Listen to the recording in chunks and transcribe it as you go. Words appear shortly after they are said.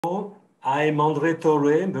I'm André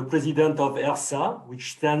Torre, the president of ERSA,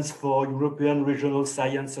 which stands for European Regional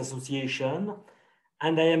Science Association.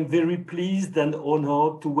 And I am very pleased and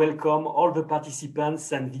honored to welcome all the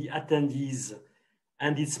participants and the attendees.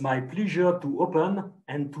 And it's my pleasure to open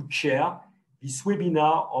and to chair this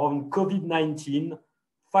webinar on COVID-19,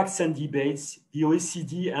 Facts and Debates, the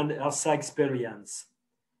OECD and ERSA experience.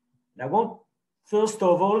 And I want, first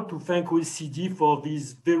of all, to thank OECD for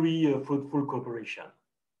this very fruitful cooperation.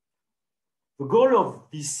 The goal of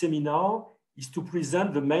this seminar is to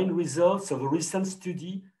present the main results of a recent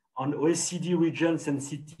study on OECD regions and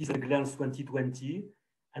cities at glance 2020,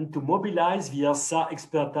 and to mobilize the ERSA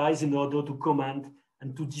expertise in order to comment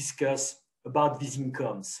and to discuss about these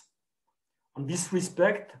incomes. On this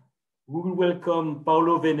respect, we will welcome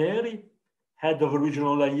Paolo Veneri, head of a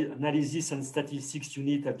regional analysis and statistics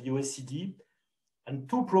unit at the OECD, and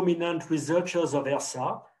two prominent researchers of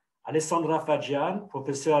ERSA, Alessandra Faggian,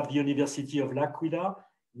 professor at the University of L'Aquila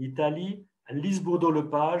in Italy, and Lise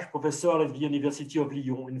Bourdeau-Lepage, professor at the University of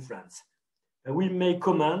Lyon in France. And we may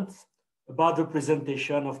comment about the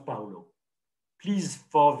presentation of Paolo. Please,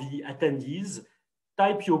 for the attendees,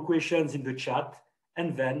 type your questions in the chat,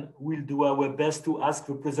 and then we'll do our best to ask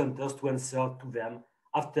the presenters to answer to them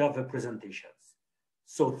after the presentations.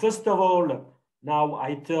 So first of all, now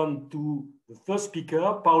I turn to the first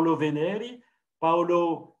speaker, Paolo Veneri.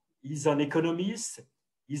 Paolo is an economist.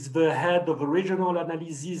 He's the head of the regional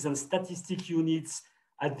analysis and statistics units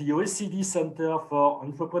at the OECD Center for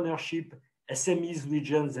Entrepreneurship, SMEs,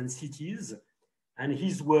 Regions and Cities. And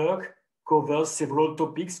his work covers several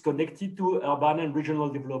topics connected to urban and regional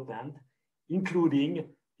development, including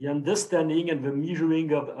the understanding and the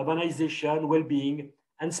measuring of urbanization, well-being,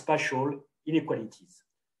 and spatial inequalities.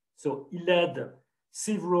 So he led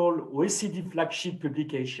several OECD flagship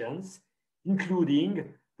publications,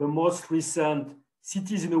 including the most recent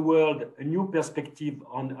Cities in the World, A New Perspective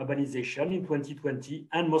on Urbanization in 2020,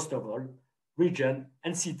 and most of all, Region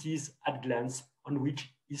and Cities at Glance, on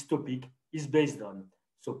which his topic is based on.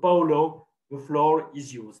 So Paolo, the floor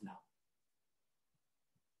is yours now.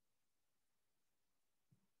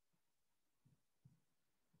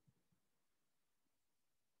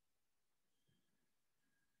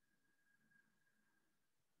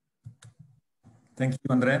 Thank you,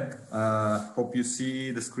 André. Hope you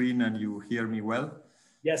see the screen and you hear me well.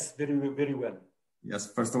 Yes, very, very well. Yes,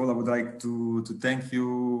 first of all, I would like to thank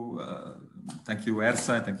you,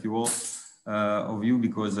 ERSA, thank you all of you,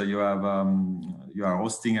 because you are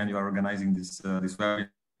hosting and you are organizing this webinar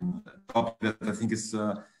topic that I think is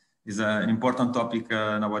an important topic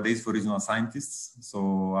nowadays for regional scientists.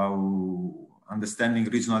 So how understanding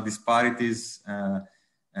regional disparities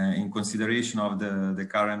in consideration of the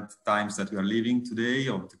current times that we are living today,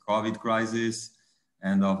 of the COVID crisis,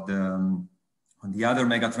 and of the other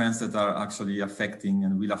megatrends that are actually affecting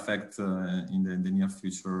and will affect in the near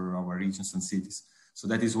future our regions and cities. So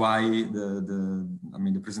that is why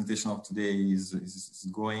the presentation of today is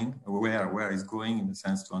going where it's going, in the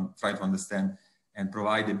sense to try to understand and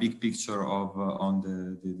provide a big picture of on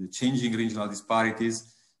the changing regional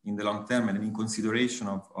disparities in the long term and in consideration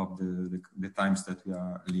of the times that we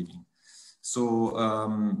are living. So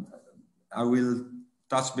I will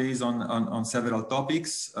touch base on several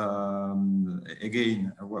topics.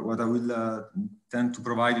 Again, what I will tend to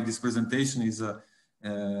provide in this presentation is a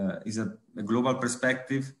global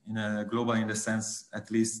perspective, in the sense, at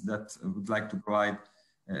least, that I would like to provide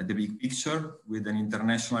the big picture with an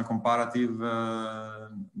international comparative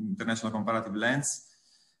lens,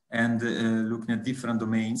 and looking at different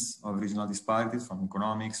domains of regional disparities, from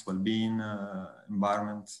economics, well-being,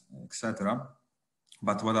 environment, etc.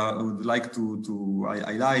 But what I would like to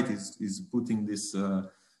highlight is putting these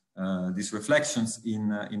reflections in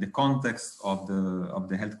the context of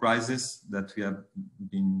the health crisis that we have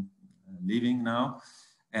been living now,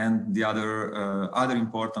 and the other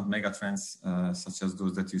important megatrends, such as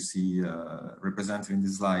those that you see represented in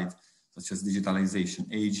this slide, such as digitalization,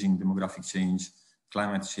 aging, demographic change,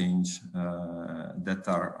 climate change, that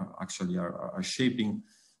are actually shaping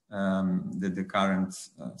the current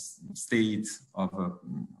state of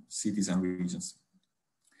cities and regions.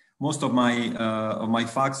 Most of my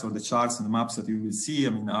facts, or the charts and the maps that you will see,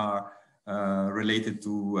 are related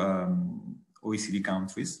to OECD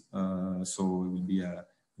countries. So it will be an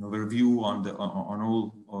overview on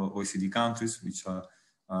all OECD countries, which are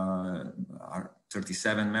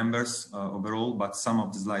 37 members overall, but some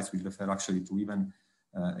of the slides will refer actually to even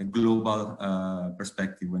a global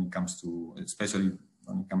perspective when it comes to, especially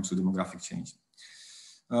when it comes to demographic change.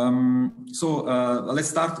 Let's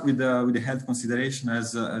start with the health consideration,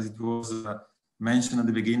 as it was mentioned at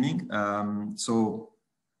the beginning. So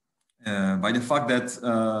by the fact that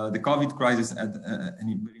the COVID crisis had a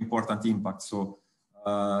very important impact. So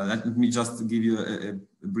let me just give you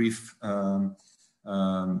a brief,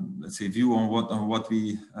 let's say, view on what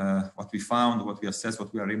we found, what we assessed,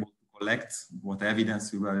 what we are able to collect, what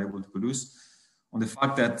evidence we were able to produce, on the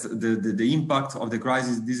fact that the impact of the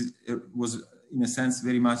crisis was in a sense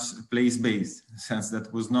very much place-based, in a sense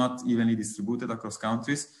that was not evenly distributed across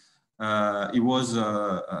countries. It was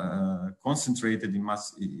concentrated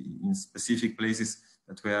in specific places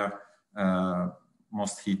that were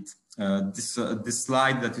most hit. This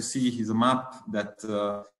slide that you see is a map that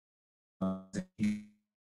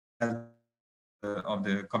of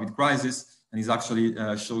the COVID crisis, and it actually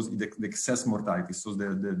shows the excess mortality, so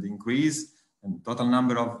the increase and total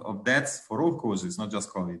number of deaths for all causes, not just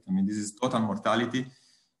COVID. I mean, this is total mortality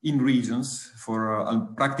in regions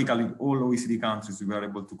for practically all OECD countries. We were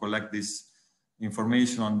able to collect this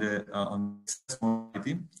information on the excess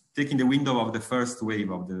mortality, taking the window of the first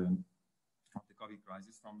wave of the COVID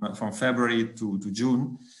crisis from February to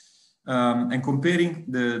June, and comparing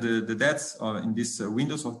the deaths in this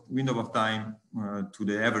window of time to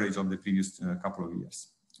the average of the previous couple of years.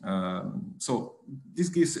 So this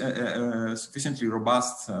gives a sufficiently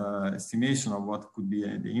robust estimation of what could be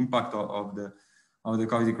the impact of the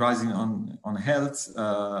COVID crisis on health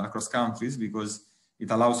across countries, because it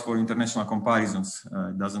allows for international comparisons.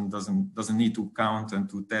 It doesn't need to count and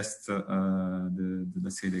to test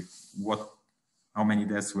let's say how many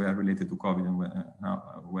deaths were related to COVID and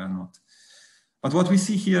were not. But what we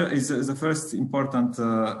see here is the first important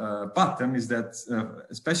pattern is that,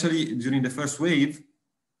 especially during the first wave,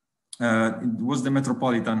 it was the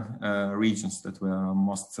metropolitan regions that were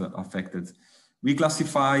most affected. We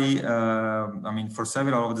classify, I mean, for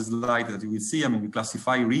several of the slides that you will see, I mean, we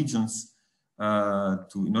classify regions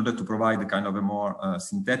in order to provide a kind of a more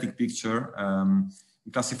synthetic picture.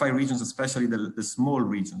 We classify regions, especially the small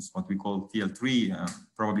regions, what we call TL3.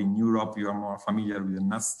 Probably in Europe, you are more familiar with the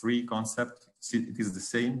NUTS3 concept. It is the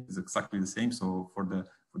same, it's exactly the same. So for the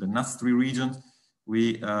NUTS3 region,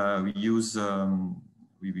 we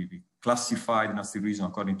classify the NUTS3 region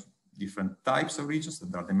according to different types of regions.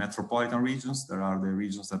 There are the metropolitan regions, there are the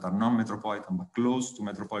regions that are non-metropolitan but close to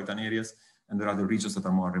metropolitan areas, and there are the regions that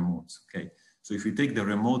are more remote. Okay, so if we take the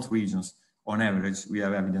remote regions, on average, we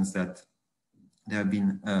have evidence that they have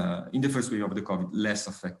been in the first wave of the COVID less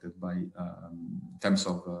affected by in terms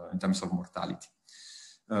of mortality.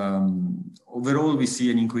 Overall, we see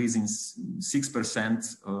an increase in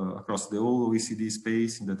 6% across the whole OECD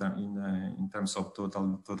space in terms of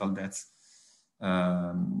total deaths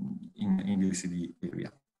in the OECD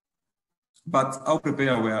area. But how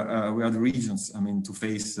prepared were the regions, I mean, to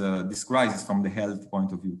face this crisis from the health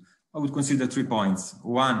point of view? I would consider 3 points.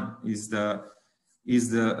 One is the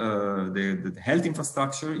health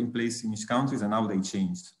infrastructure in place in each country and how they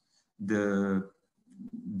changed.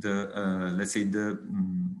 Let's say the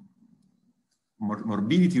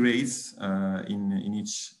morbidity rates in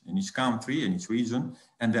each country, in each region,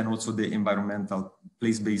 and then also the environmental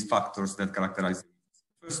place-based factors that characterize it.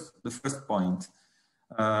 The first point,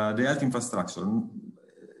 the health infrastructure.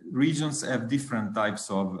 Regions have different types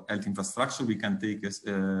of health infrastructure. We can take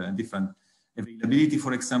a different availability,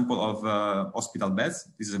 for example, of hospital beds.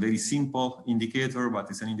 This is a very simple indicator, but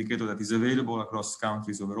it's an indicator that is available across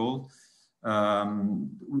countries overall.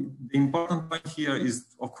 The important point here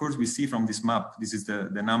is, of course, we see from this map, this is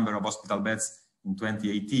the number of hospital beds in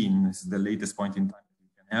 2018. This is the latest point in time that we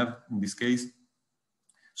can have in this case.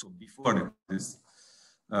 So before this.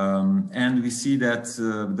 And we see that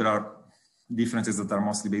there are differences that are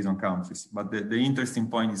mostly based on countries. But the interesting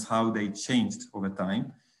point is how they changed over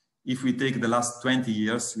time. If we take the last 20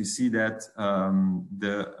 years, we see that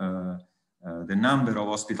the number of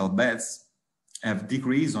hospital beds have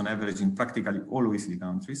decreased on average in practically all OECD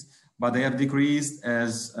countries, but they have decreased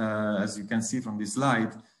as you can see from this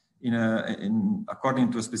slide,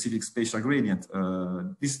 according to a specific spatial gradient.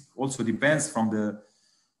 This also depends from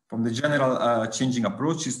the general changing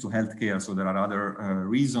approaches to healthcare. So there are other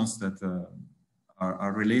reasons that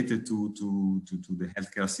are related to the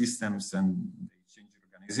healthcare systems and the changing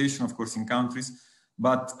organization, of course, in countries.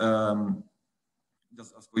 But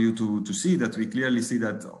just for you to see that, we clearly see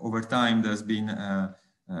that over time there's been a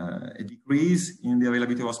decrease in the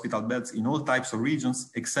availability of hospital beds in all types of regions,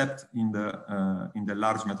 except in the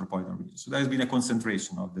large metropolitan regions. So there has been a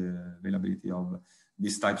concentration of the availability of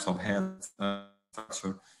these types of health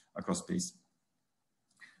structure across space.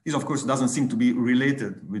 This, of course, doesn't seem to be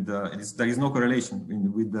related with there is no correlation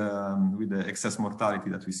with the excess mortality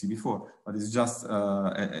that we see before, but it's just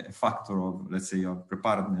a factor of, let's say, of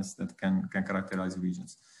preparedness that can characterize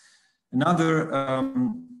regions. Another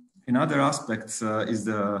Another aspect is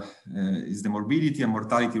the morbidity and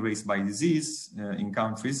mortality rates by disease in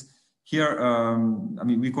countries. Here, I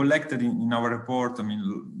mean, we collected in our report, I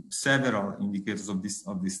mean, several indicators of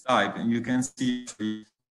this type, and you can see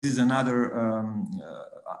this is another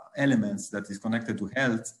elements that is connected to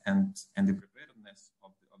health and the preparedness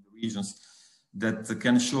of the regions that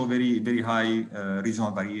can show very high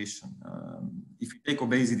regional variation. If you take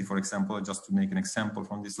obesity, for example, just to make an example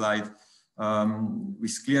from this slide, we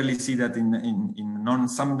clearly see that in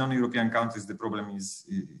some non-European countries the problem is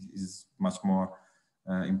much more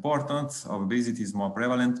important. Obesity is more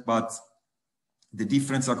prevalent, but the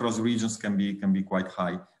difference across regions can be quite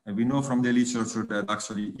high. And we know from the literature that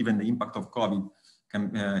actually even the impact of COVID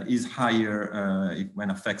is higher when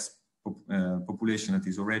affects population that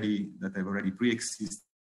have already pre-existed,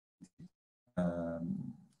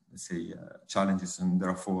 let's say, challenges, and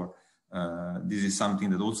therefore this is something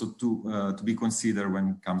that also to be considered when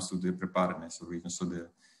it comes to the preparedness of regions, so the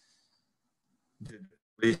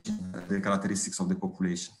characteristics of the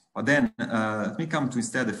population. But then let me come to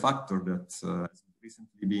instead a factor that has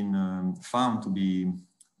recently been found to be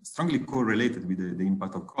strongly correlated with the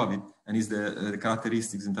impact of COVID, and is the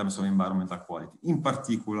characteristics in terms of environmental quality, in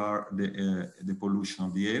particular the pollution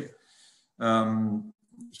of the air.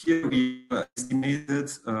 Here we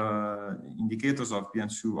estimated indicators of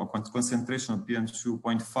PM2 or concentration of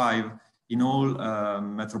PM2.5 in all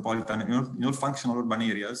metropolitan, in all functional urban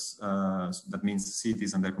areas, that means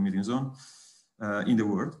cities and their commuting zone in the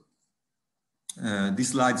world. This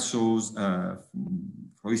slide shows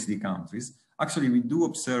OECD countries. Actually, we do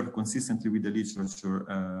observe consistently with the literature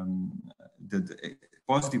the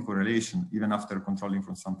positive correlation, even after controlling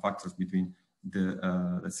from some factors between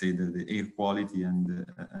let's say the air quality and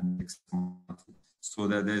so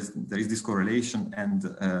that there is this correlation, and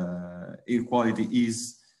air quality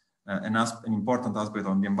is an important aspect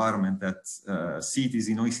of the environment that cities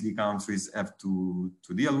in OECD countries have to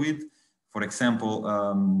deal with. For example,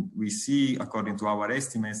 we see, according to our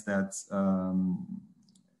estimates, that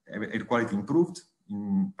air quality improved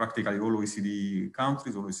in practically all OECD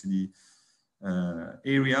countries, all OECD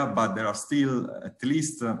area, but there are still at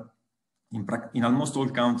least in almost all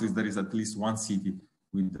countries, there is at least one city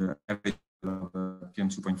with the average of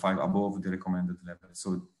PM2.5 above the recommended level.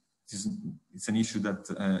 So it's an issue that,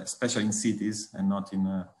 especially in cities and not in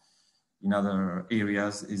other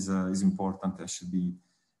areas, is important and should be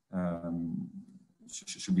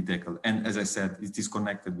tackled. And as I said, it is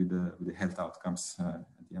connected with the health outcomes at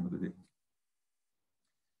the end of the day.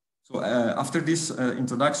 So after this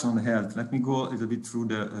introduction on the health, let me go a little bit through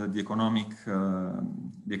the economic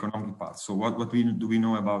part. So what do we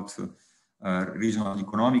know about regional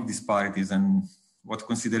economic disparities, and what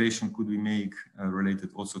consideration could we make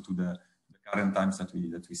related also to the current times that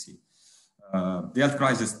we see? The health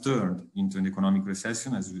crisis turned into an economic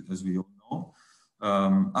recession, as we all know.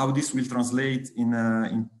 How this will translate in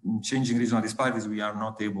changing regional disparities, we are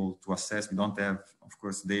not able to assess. We don't have, of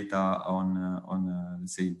course, data on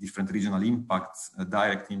let's say, different regional impacts,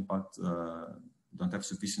 direct impact. We don't have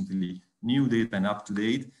sufficiently new data and up to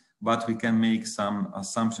date, but we can make some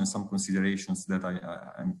assumptions, some considerations that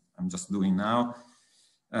I'm just doing now,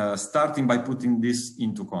 starting by putting this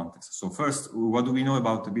into context. So first, what do we know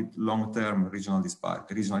about a bit long-term regional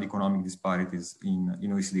economic disparities in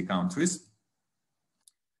OECD countries?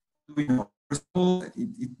 We know, first of all,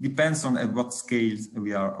 it depends on at what scale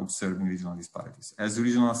we are observing regional disparities. As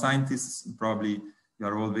regional scientists, probably you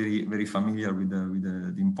are all very familiar with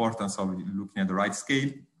the importance of looking at the right scale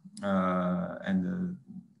and the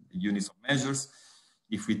units of measures.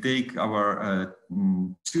 If we take our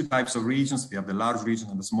two types of regions, we have the large region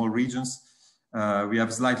and the small regions. We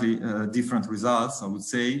have slightly different results, I would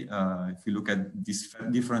say. If you look at these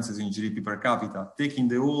differences in GDP per capita, taking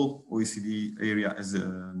the whole OECD area as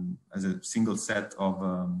a single set of,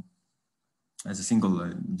 as a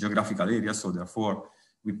single geographical area. So therefore,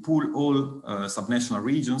 we pull all subnational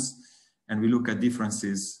regions and we look at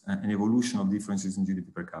differences and evolution of differences in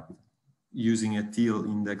GDP per capita. Using a TIL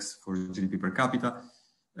index for GDP per capita,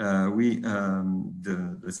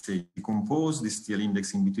 let's say, decompose this TIL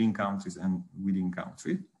index in between countries and within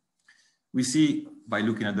country. We see by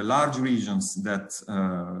looking at the large regions that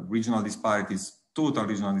regional disparities, total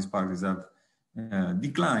regional disparities have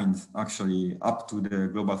declined actually up to the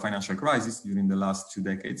global financial crisis during the last 2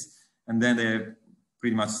 decades. And then they have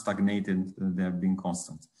pretty much stagnated, they have been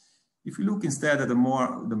constant. If you look instead at the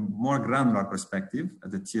more granular perspective, at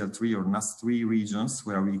the Tier 3 or NAS3 regions,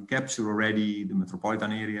 where we capture already the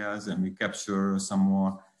metropolitan areas and we capture some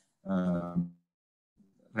more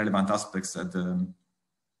relevant aspects at the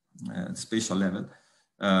spatial level,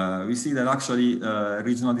 we see that actually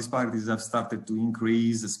regional disparities have started to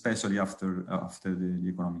increase, especially after the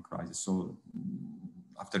economic crisis. So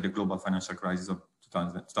after the global financial crisis of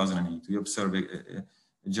 2008, we observe a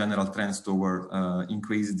general trends toward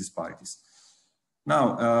increased disparities.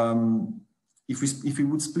 Now, if we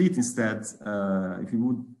would split instead, if we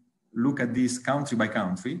would look at this country by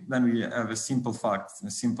country, then we have a simple fact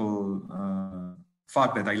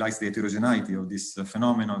that highlights the heterogeneity of this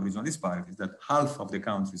phenomenon of regional disparities, that half of the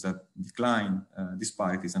countries have declined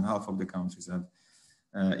disparities and half of the countries have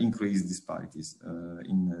increased disparities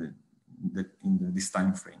in this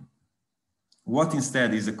time frame. What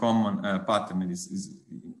instead is a common pattern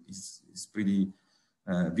is pretty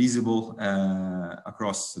visible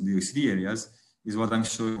across the OECD areas is what I'm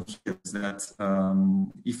showing here, is that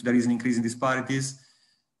if there is an increase in disparities,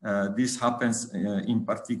 this happens in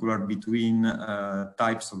particular between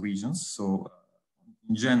types of regions. So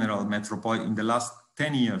in general, in the last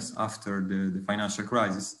 10 years after the financial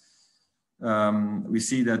crisis, we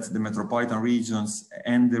see that the metropolitan regions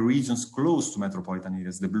and the regions close to metropolitan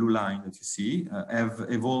areas, the blue line that you see, have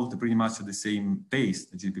evolved pretty much at the same pace,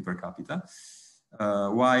 the GDP per capita,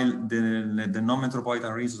 while the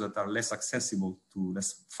non-metropolitan regions that are less accessible to,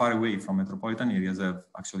 less far away from metropolitan areas have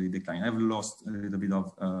actually declined, have lost a little bit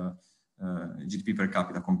of GDP per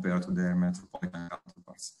capita compared to their metropolitan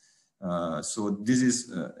counterparts. So this is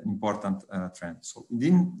an important trend. So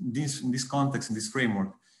in this context, in this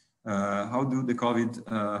framework, how does the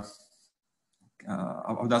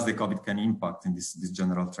COVID can impact in this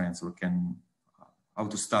general trends, or how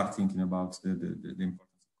to start thinking about the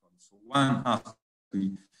importance of COVID? So one aspect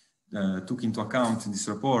we took into account in this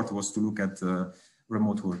report was to look at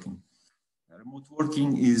remote working. Remote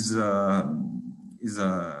working is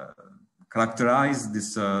characterized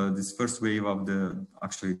this first wave of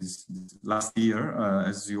this last year,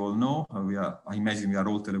 as you all know. I imagine we are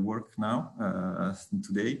all telework now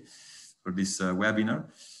today for this webinar.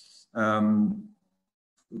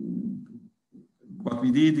 What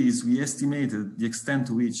we did is we estimated the extent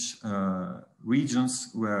to which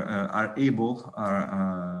regions are able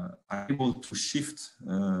to shift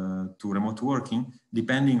to remote working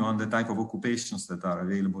depending on the type of occupations that are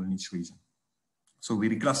available in each region. So we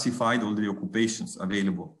reclassified all the occupations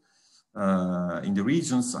available in the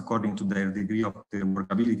regions according to their degree of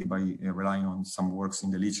workability by relying on some works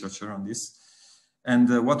in the literature on this. And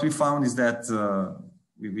what we found is that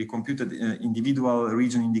we computed individual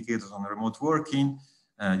region indicators on remote working.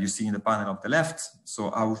 You see in the panel of the left.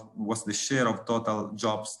 So what's the share of total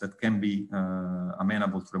jobs that can be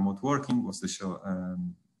amenable to remote working? What's the share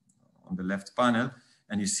on the left panel?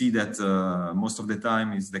 And you see that most of the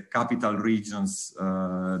time is the capital regions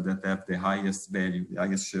that have the highest value, the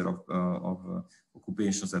highest share of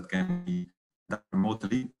occupations that can be done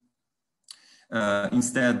remotely.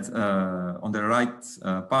 Instead, on the right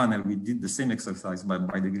panel, we did the same exercise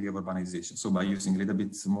by degree of urbanization. So by using a little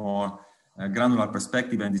bit more granular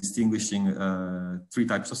perspective and distinguishing three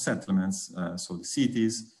types of settlements. So the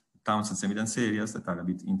cities, towns and semi-dense areas that are a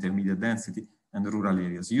bit intermediate density, and rural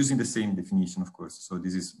areas, using the same definition, of course. So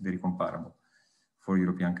this is very comparable for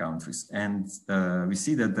European countries. And we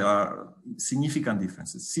see that there are significant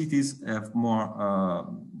differences. Cities have more,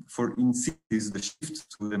 in cities,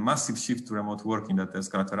 the massive shift to remote working that has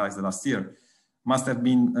characterized the last year must have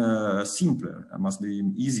been simpler, must be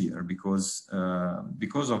easier because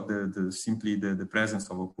of simply the presence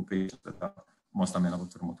of occupations that are most amenable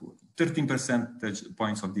to remote working. 13 percentage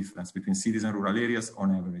points of difference between cities and rural areas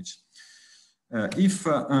on average. If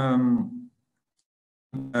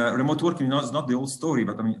remote working is not the whole story,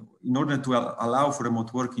 but I mean, in order to allow for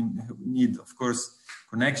remote working, we need, of course,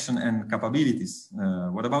 connection and capabilities.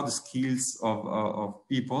 What about the skills of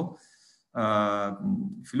people?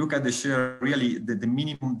 If you look at the share, really the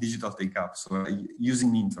minimum digital take-up, so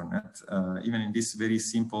using the internet, even in this very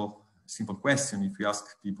simple question, if you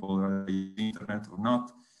ask people the internet or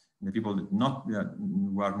not, the people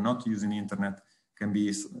who are not using the internet can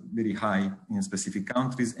be very high in specific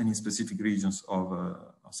countries and in specific regions of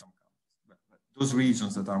some countries. But those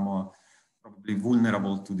regions that are more probably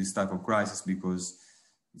vulnerable to this type of crisis because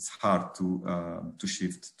it's hard to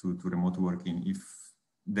shift to remote working if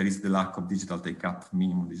there is the lack of digital take-up,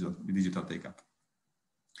 minimum digital take-up.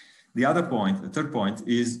 The third point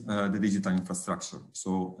is the digital infrastructure.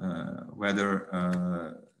 So whether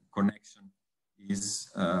connection is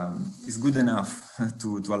good enough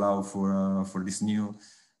to allow for this new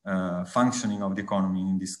functioning of the economy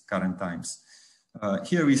in these current times.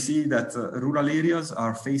 Here we see that rural areas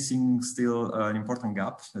are facing still an important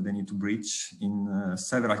gap that they need to bridge in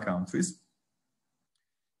several countries.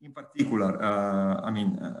 In particular,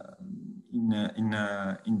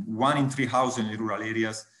 1 in 3 houses in rural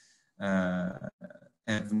areas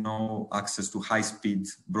have no access to high-speed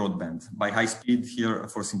broadband. By high speed here,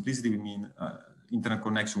 for simplicity, we mean internet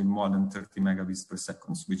connection with more than 30 megabits per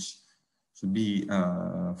second, which should be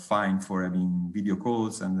fine for having video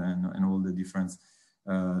calls and all the different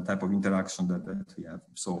type of interaction that we have.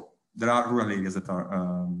 So there are rural areas that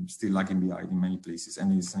are still lagging behind in many places,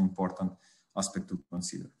 and it's an important aspect to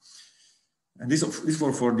consider. And this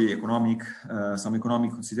for the economic, some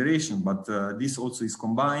economic consideration, but this also is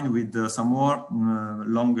combined with some more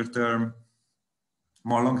long-term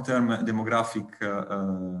demographic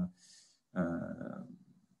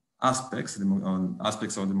aspects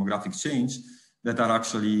of demographic change that are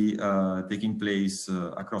actually taking place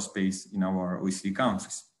across space in our OECD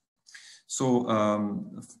countries. So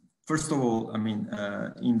first of all, I mean,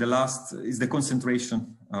 in the last is the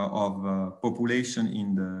concentration of population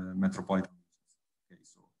in the metropolitan.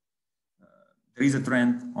 There is a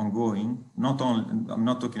trend ongoing, not only, I'm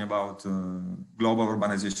not talking about global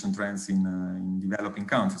urbanization trends in developing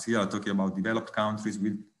countries. Here I'm talking about developed countries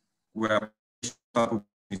where population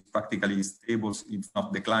is practically stable, it's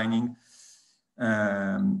not declining,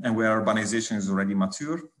 and where urbanization is already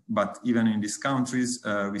mature. But even in these countries,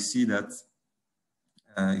 we see that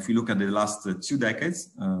if you look at the last 2 decades,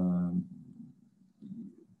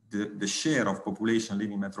 the share of population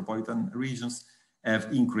living in metropolitan regions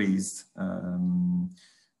have increased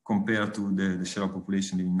compared to the share of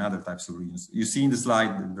population in other types of regions. You see in the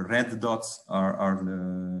slide, the red dots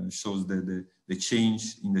shows the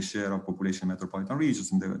change in the share of population in metropolitan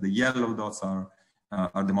regions, and the yellow dots are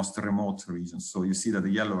the most remote regions. So you see that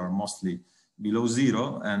the yellow are mostly below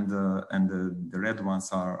 0, and the red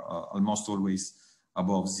ones are almost always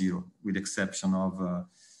above 0, with exception of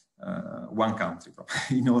 1 country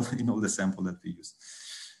in all the sample that we use.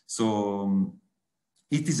 So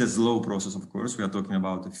it is a slow process, of course. We are talking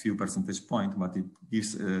about a few percentage points, but it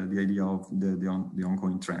gives the idea of the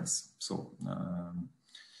ongoing trends. So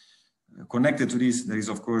connected to this, there is,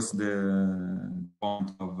 of course, the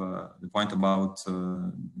point about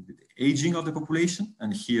the aging of the population.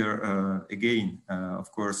 And here, again,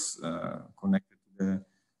 of course, connected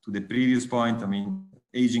to the previous point, I mean,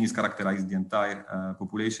 aging is characterized the entire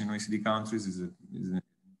population in OECD countries is an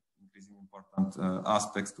increasingly important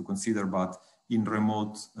aspects to consider, but in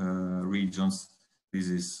remote regions, this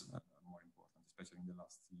is more important, especially in the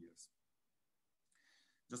last years.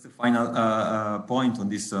 Just a final point on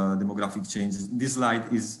this demographic change. This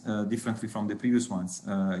slide is differently from the previous ones.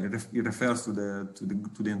 It refers to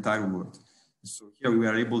the entire world. So here we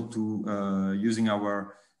are able to, using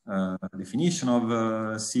our definition of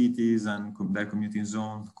cities and their commuting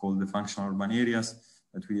zones called the functional urban areas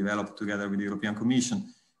that we developed together with the European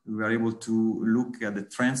Commission, we are able to look at the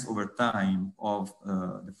trends over time of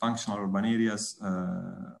the functional urban areas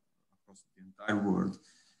across the entire world.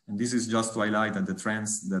 And this is just to highlight that the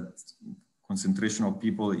trends, that concentration of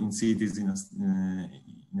people in cities in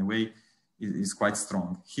a way is quite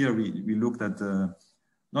strong. Here we looked at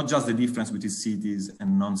not just the difference between cities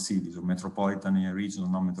and non-cities, or metropolitan area, regional,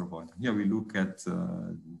 non-metropolitan. Here we look at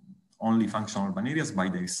only functional urban areas by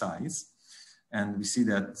their size. And we see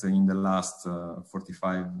that in the last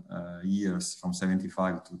 45 years, from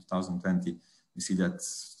 75 to 2020, we see that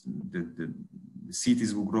the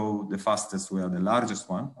cities who grow the fastest were the largest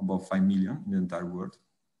one, above 5 million in the entire world.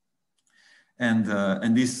 And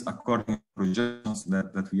this, according to projections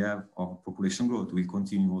that we have of population growth, will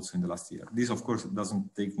continue also in the last year. This, of course,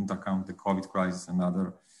 doesn't take into account the COVID crisis and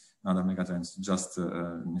other megatrends, just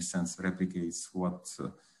in a sense replicates what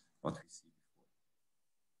we see.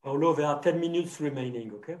 Paolo, there are 10 minutes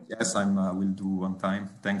remaining, okay? Yes, I will do on time.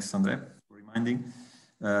 Thanks, Andre, for reminding.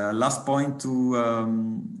 Last point to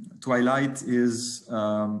highlight is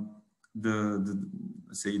the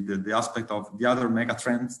aspect of the other mega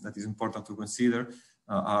trends that is important to consider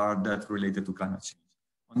are that related to climate change.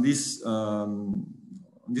 On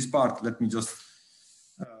this part, let me just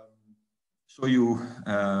show you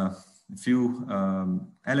a few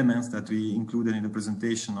elements that we included in the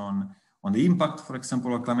presentation on the impact, for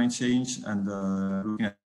example, of climate change, and looking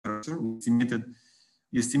at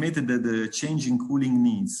we estimated that the change in cooling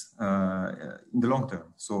needs in the long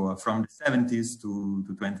term. So from the 70s to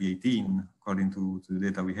 2018, according to the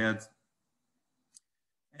data we had.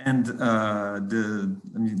 And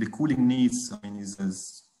the cooling needs, I mean, is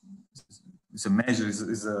a measure,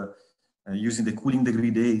 using the cooling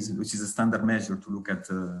degree days, which is a standard measure to look at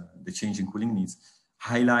the change in cooling needs,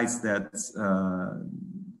 highlights that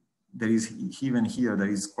there is, even here, there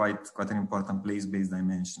is quite an important place-based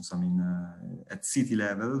dimension. So, I mean, at city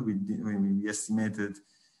level, we estimated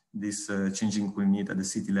this changing cooling need at the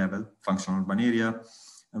city level, functional urban area.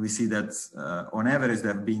 And we see that on average,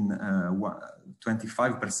 there have been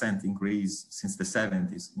 25% increase since the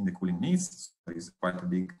 70s in the cooling needs. So there is quite a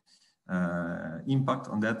big impact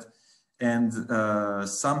on that. And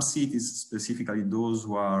some cities, specifically those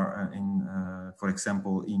who are in, for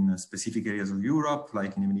example, in specific areas of Europe,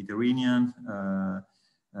 like in the Mediterranean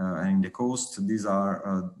and in the coast, these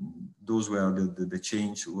are those where the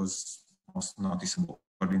change was most noticeable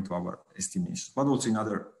according to our estimations. But also in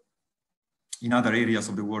other areas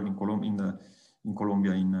of the world, in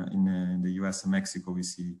Colombia, in the US and Mexico, we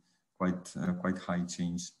see quite high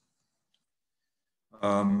change.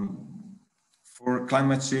 For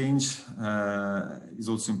climate change, it's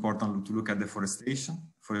also important to look at deforestation.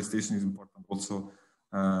 Forestation is important also,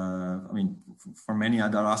 I mean, for many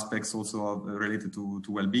other aspects also related to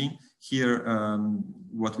well-being. Here,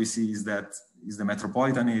 what we see is that the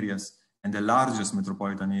metropolitan areas and the largest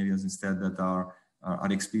metropolitan areas instead that are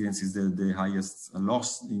experiencing the highest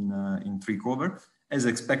loss in tree cover, as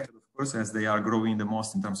expected, of course, as they are growing the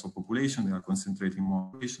most in terms of population, they are concentrating more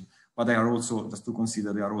population. But they are also, just to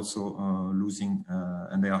consider, they are also losing,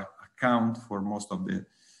 and they account for most of the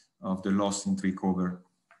loss in tree cover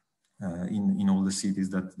in all the cities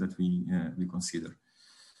that we consider.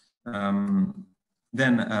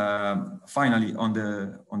 Then finally, on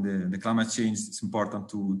the climate change, it's important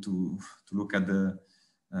to look at the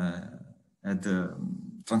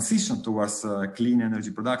transition towards clean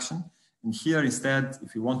energy production. And here, instead,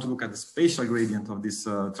 if you want to look at the spatial gradient of this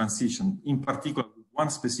transition, in particular, one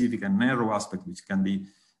specific and narrow aspect, which can be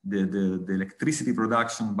the electricity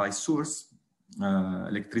production by source.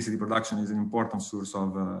 Electricity production is an important source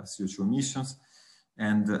of CO2 emissions.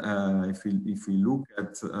 And if we look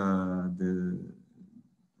at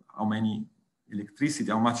how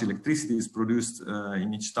much electricity is produced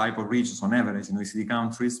in each type of regions on average in OECD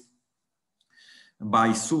countries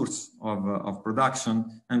by source of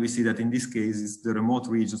production, and we see that in this case, it's the remote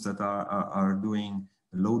regions that are doing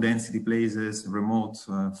low density places, remote,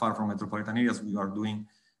 far from metropolitan areas, we are doing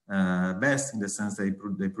best in the sense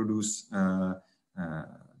they produce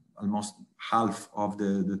almost half of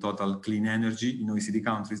the total clean energy in OECD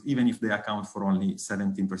countries, even if they account for only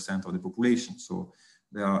 17% of the population. So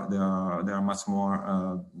they are much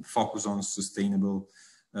more focused on sustainable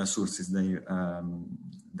sources,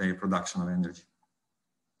 their production of energy.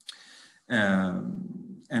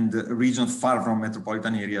 And the regions far from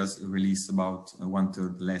metropolitan areas release about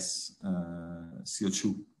 1/3 less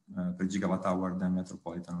CO2 per gigawatt hour than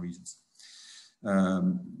metropolitan regions.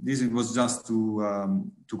 This was just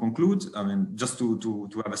to conclude, I mean, just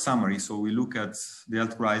to have a summary. So we look at the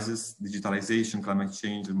health crisis, digitalization, climate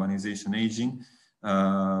change, urbanization, aging,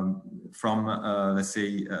 from, let's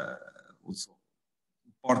say, also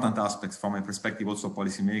important aspects from a perspective also of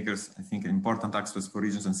policymakers. I think important aspects for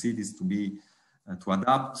regions and cities to be to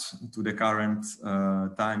adapt to the current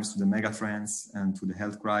times, to the mega trends and to the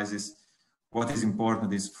health crisis. What is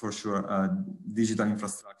important is for sure digital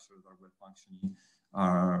infrastructure that are well functioning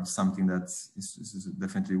are something that is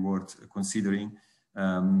definitely worth considering.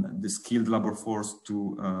 The skilled labor force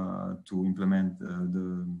to implement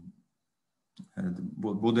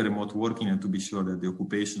both the remote working and to be sure that the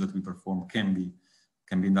occupation that we perform can be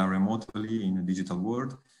done remotely in a digital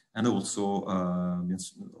world, and also,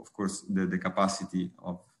 of course, the capacity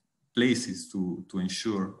of places to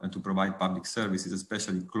ensure and to provide public services,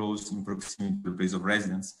 especially close in proximity to the place of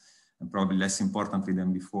residence, and probably less importantly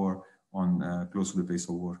than before, on close to the place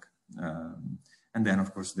of work. And then,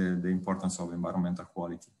 of course, the importance of environmental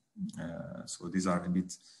quality. So these are a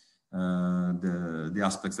bit the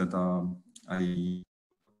aspects that I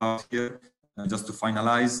about here. Just to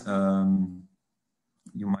finalize,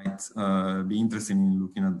 you might be interested in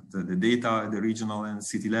looking at the data at the regional and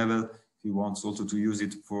city level. If you want also to use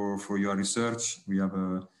it for your research, we have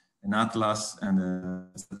an atlas and a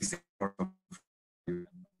statistic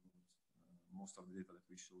most of the data that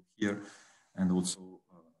we showed here, and also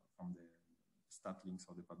from the stat links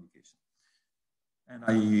of the publication. And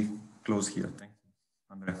I close here. Thank you,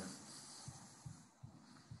 Andrea.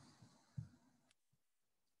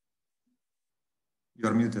 You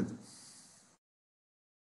are muted.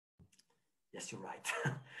 Yes, you're right.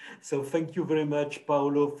 So thank you very much,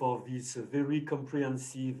 Paolo, for this very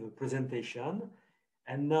comprehensive presentation.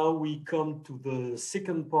 And now we come to the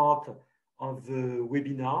second part of the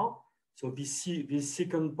webinar. So this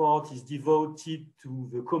second part is devoted to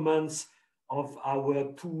the comments of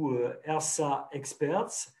our two ERSA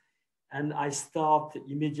experts. And I start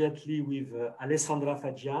immediately with Alessandra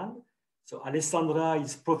Faggian. So Alessandra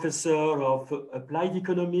is professor of applied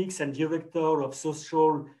economics and director of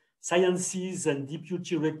social Sciences and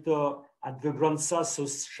Deputy Rector at the Gran Sasso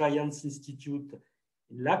Science Institute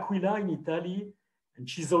in L'Aquila in Italy. And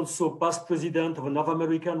she's also past president of the North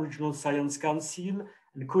American Regional Science Council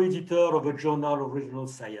and co-editor of a Journal of Regional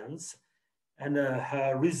Science. And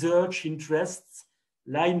her research interests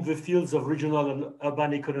lie in the fields of regional and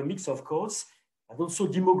urban economics, of course, but also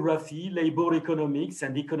demography, labor economics,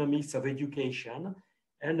 and economics of education.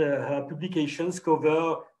 And her publications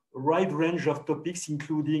cover a wide range of topics,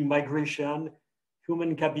 including migration,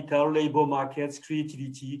 human capital, labor markets,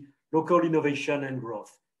 creativity, local innovation, and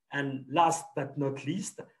growth. And last but not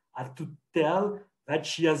least, I have to tell that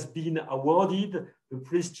she has been awarded the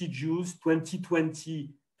prestigious 2020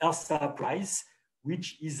 ERSA Prize,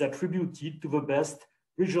 which is attributed to the best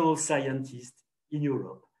regional scientist in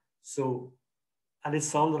Europe. So,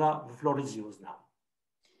 Alessandra, the floor is yours now.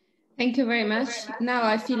 Thank you very much. Now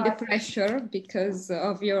I feel the pressure because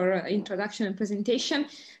of your introduction and presentation.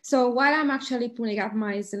 So while I'm actually pulling up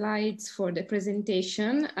my slides for the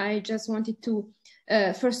presentation, I just wanted to,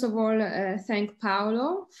 first of all, thank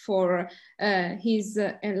Paolo for his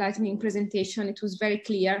enlightening presentation. It was very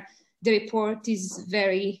clear. The report is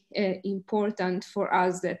very important for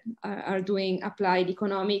us that are doing applied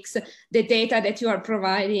economics. The data that you are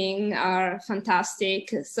providing are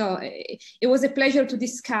fantastic. So it was a pleasure to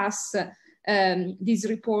discuss this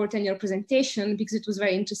report and your presentation because it was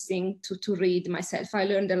very interesting to read myself. I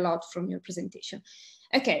learned a lot from your presentation.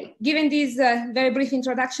 Okay, given this very brief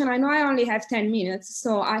introduction, I know I only have 10 minutes,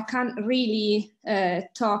 so I can't really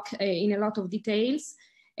talk in a lot of details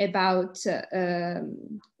about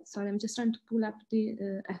sorry, I'm just trying to pull up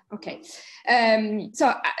the, okay.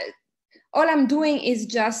 All I'm doing is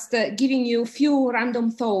just giving you a few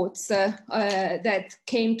random thoughts that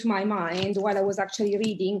came to my mind while I was actually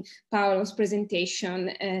reading Paolo's presentation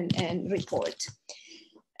and report.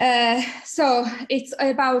 So it's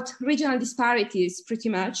about regional disparities, pretty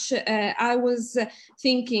much. I was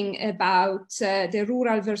thinking about the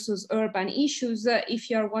rural versus urban issues. If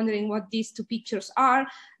you're wondering what these two pictures are,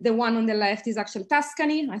 the one on the left is actually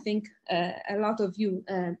Tuscany. I think a lot of you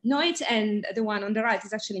know it. And the one on the right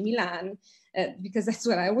is actually Milan, because that's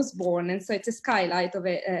where I was born. And so it's a skylight of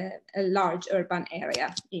a large urban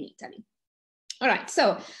area in Italy. All right,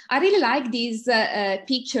 so I really like this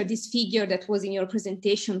picture, this figure that was in your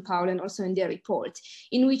presentation, Paolo, and also in the report,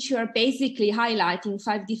 in which you are basically highlighting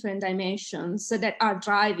 5 different dimensions that are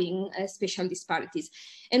driving spatial disparities.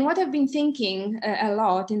 And what I've been thinking a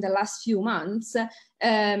lot in the last few months,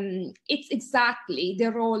 it's exactly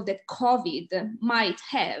the role that COVID might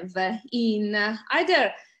have in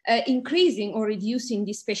either increasing or reducing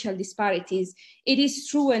these spatial disparities. It is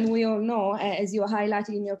true, and we all know, as you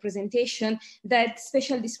highlighted in your presentation, that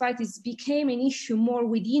spatial disparities became an issue more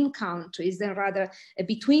within countries than rather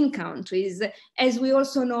between countries, as we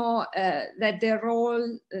also know that the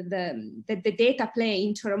role that the data play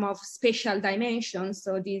in terms of spatial dimensions,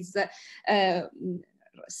 so these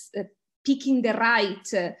picking the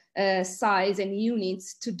right size and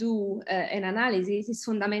units to do an analysis is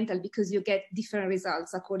fundamental because you get different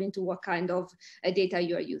results according to what kind of data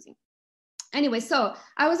you are using. Anyway, so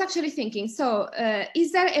I was actually thinking, so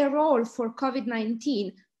is there a role for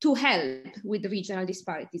COVID-19 to help with regional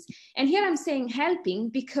disparities? And here I'm saying helping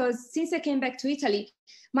because since I came back to Italy,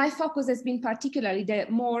 my focus has been particularly the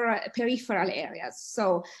more peripheral areas.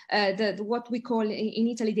 So what we call in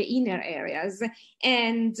Italy, the inner areas.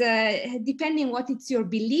 And depending what is your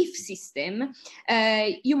belief system,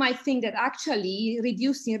 you might think that actually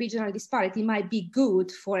reducing regional disparity might be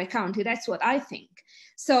good for a country. That's what I think.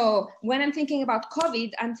 So when I'm thinking about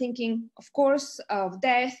COVID, I'm thinking, of course, of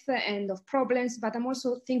death and of problems, but I'm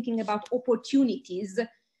also thinking about opportunities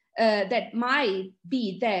that might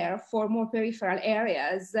be there for more peripheral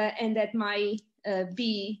areas and that might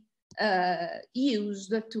be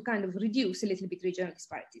used to kind of reduce a little bit regional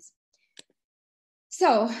disparities.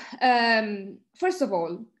 So first of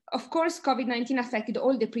all, of course, COVID-19 affected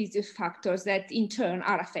all the previous factors that in turn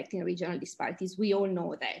are affecting regional disparities. We all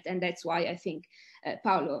know that, and that's why I think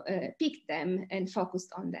Paolo picked them and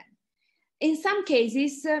focused on them. In some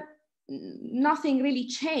cases, nothing really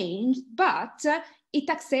changed, but it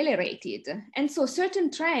accelerated. And so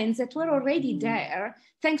certain trends that were already there,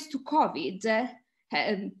 thanks to COVID,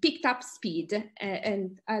 picked up speed.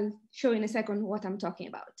 And I'll show in a second what I'm talking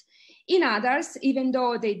about. In others, even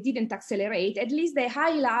though they didn't accelerate, at least they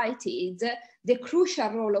highlighted the crucial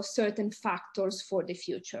role of certain factors for the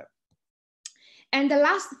future. And the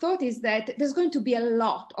last thought is that there's going to be a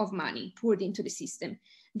lot of money poured into the system.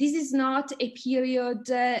 This is not a period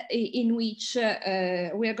in which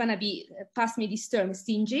we're going to be, pass me this term,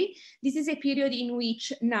 stingy. This is a period in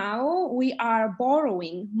which now we are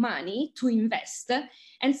borrowing money to invest.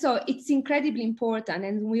 And so it's incredibly important,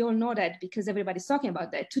 and we all know that because everybody's talking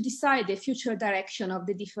about that, to decide the future direction of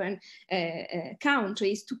the different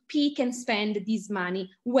countries, to pick and spend this money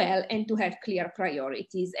well and to have clear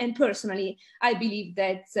priorities. And personally, I believe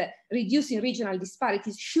that reducing regional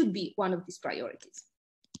disparities should be one of these priorities.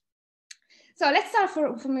 So let's start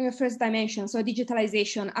from your first dimension, so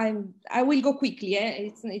digitalization. I will go quickly,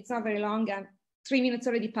 it's not very long, 3 minutes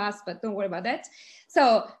already passed, but don't worry about that.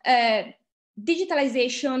 So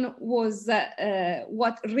digitalization was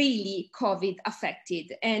what really COVID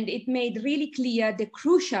affected, and it made really clear the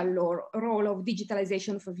crucial role of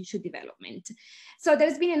digitalization for future development. So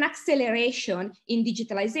there's been an acceleration in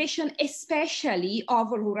digitalization, especially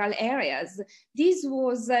of rural areas. This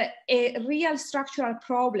was a real structural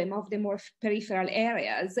problem of the more peripheral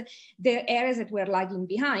areas, the areas that were lagging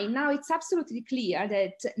behind. Now it's absolutely clear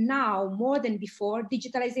that now more than before,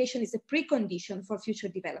 digitalization is a precondition for future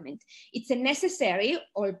development. It's a necessary,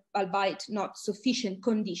 albeit not sufficient,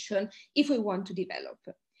 condition if we want to develop.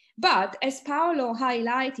 But as Paolo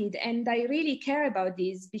highlighted, and I really care about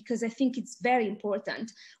this because I think it's very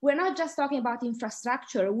important, we're not just talking about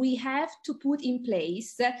infrastructure. We have to put in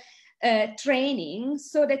place training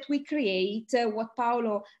so that we create what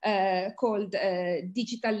Paolo called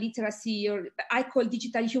digital literacy, or I call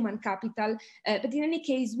digital human capital. But in any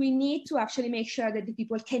case, we need to actually make sure that the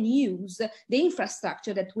people can use the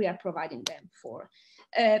infrastructure that we are providing them for.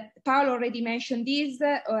 Paolo already mentioned this.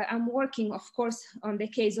 I'm working, of course, on the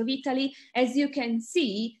case of Italy. As you can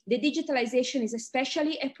see, the digitalization is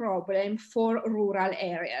especially a problem for rural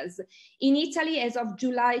areas. In Italy, as of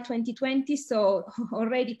July 2020, so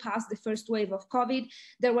already past the first wave of COVID,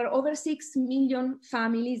 there were over 6 million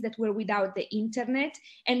families that were without the internet,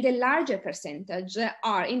 and the larger percentage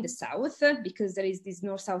are in the south, because there is this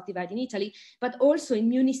north-south divide in Italy, but also in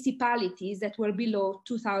municipalities that were below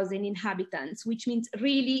 2,000 inhabitants, which means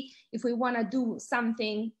really, if we want to do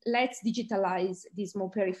something, let's digitalize these more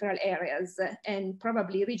peripheral areas, and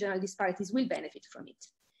probably regional disparities will benefit from it.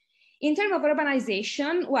 In terms of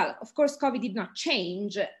urbanization, well, of course, COVID did not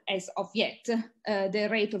change as of yet the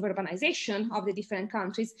rate of urbanization of the different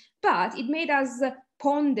countries, but it made us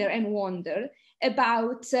ponder and wonder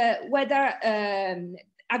about whether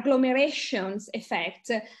agglomerations effect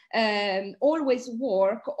always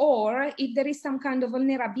work, or if there is some kind of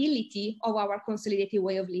vulnerability of our consolidated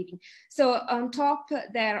way of living. So on top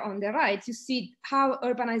there on the right, you see how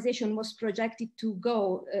urbanization was projected to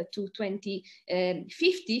go to 2050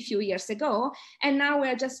 a few years ago, and now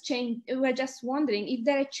we're just wondering if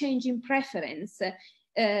there is a change in preference.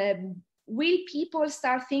 Will people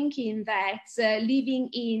start thinking that living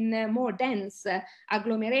in more dense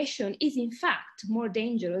agglomeration is in fact more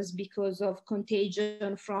dangerous because of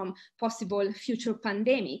contagion from possible future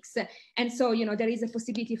pandemics? And so, you know, there is a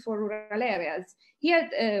possibility for rural areas.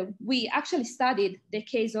 Here, we actually studied the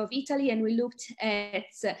case of Italy, and we looked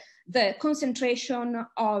at the concentration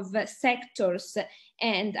of sectors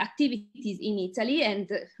and activities in Italy. And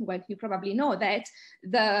well, you probably know that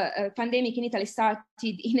the pandemic in Italy started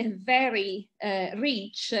in a very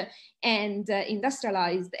rich and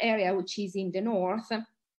industrialized area, which is in the north.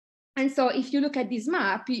 And so if you look at this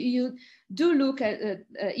map, you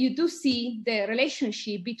do see the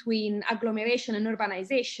relationship between agglomeration and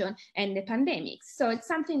urbanization and the pandemic. So it's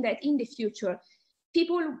something that in the future,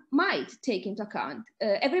 people might take into account.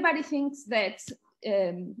 Everybody thinks that,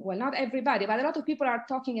 well, not everybody, but a lot of people are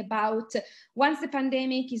talking about once the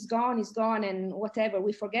pandemic is gone, and whatever,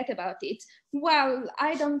 we forget about it. Well,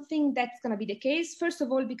 I don't think that's going to be the case. First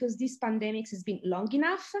of all, because this pandemic has been long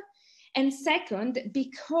enough. And second,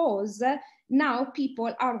 because now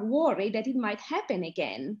people are worried that it might happen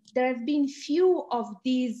again. There have been few of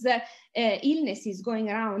these illnesses going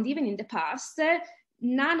around, even in the past.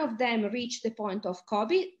 None of them reached the point of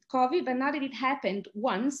COVID, but now that it happened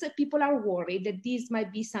once, people are worried that this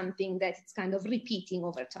might be something that it's kind of repeating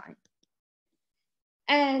over time.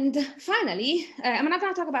 And finally, I'm not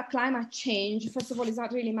going to talk about climate change. First of all, it's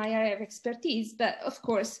not really my area of expertise, but of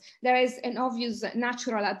course, there is an obvious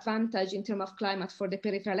natural advantage in terms of climate for the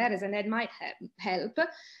peripheral areas, and that might help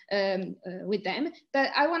with them. But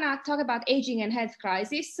I want to talk about aging and health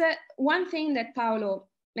crisis. One thing that Paolo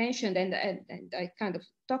mentioned, and I kind of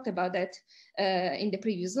talked about that in the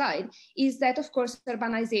previous slide, is that of course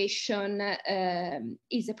urbanization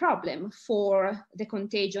is a problem for the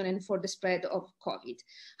contagion and for the spread of COVID.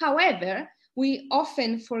 However, we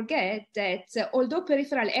often forget that although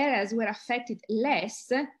peripheral areas were affected less,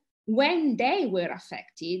 when they were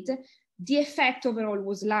affected, the effect overall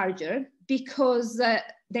was larger because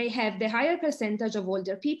they have the higher percentage of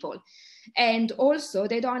older people. And also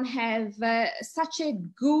they don't have such a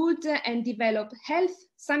good and developed health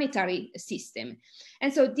sanitary system.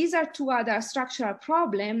 And so these are two other structural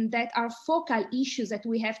problems that are focal issues that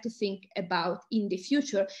we have to think about in the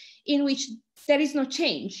future, in which there is no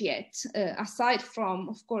change yet, aside from,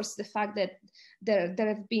 of course, the fact that there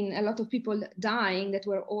have been a lot of people dying that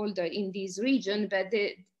were older in this region, but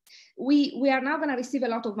we are now going to receive a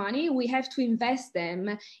lot of money. We have to invest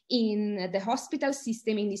them in the hospital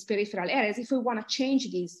system in these peripheral areas if we want to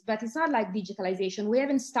change this. But it's not like digitalization. We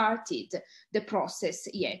haven't started the process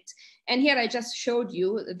yet. And here I just showed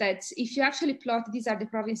you that if you actually plot, these are the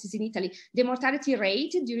provinces in Italy, the mortality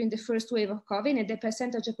rate during the first wave of COVID and the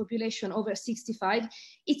percentage of population over 65,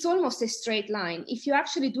 it's almost a straight line. If you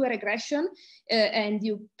actually do a regression and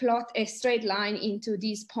you plot a straight line into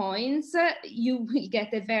these points, you will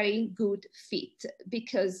get a very good fit,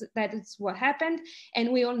 because that is what happened.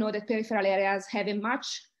 And we all know that peripheral areas have a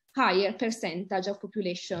much higher percentage of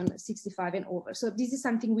population 65 and over. So this is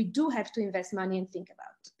something we do have to invest money and think about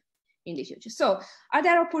in the future. So are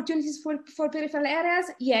there opportunities for peripheral areas?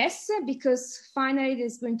 Yes, because finally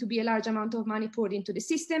there's going to be a large amount of money poured into the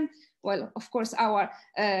system. Well, of course, our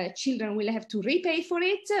children will have to repay for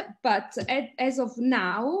it, but as of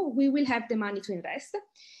now, we will have the money to invest.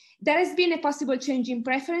 There has been a possible change in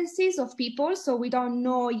preferences of people, so we don't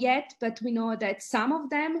know yet, but we know that some of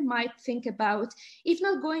them might think about, if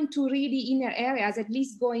not going to really inner areas, at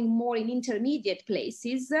least going more in intermediate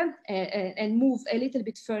places and move a little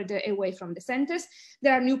bit further away from the centers.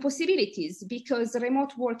 There are new possibilities because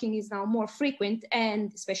remote working is now more frequent,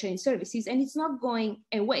 and especially in services, and it's not going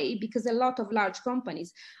away because a lot of large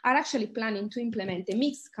companies are actually planning to implement a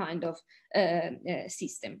mixed kind of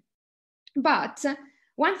system. But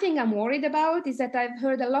one thing I'm worried about is that I've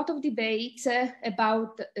heard a lot of debate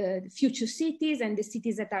about future cities and the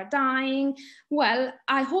cities that are dying. Well,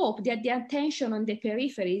 I hope that the attention on the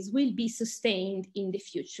peripheries will be sustained in the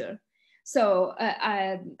future. So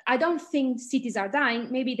I don't think cities are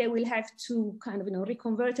dying. Maybe they will have to kind of,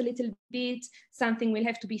 reconvert a little bit. Something will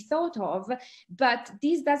have to be thought of, but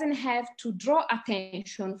this doesn't have to draw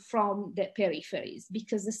attention from the peripheries,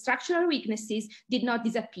 because the structural weaknesses did not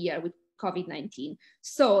disappear with COVID-19.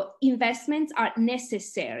 So investments are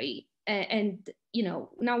necessary. And,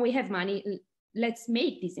 now we have money, let's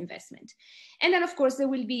make this investment. And then of course, there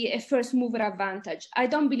will be a first mover advantage. I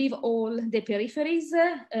don't believe all the peripheries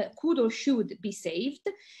could or should be saved.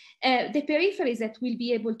 The peripheries that will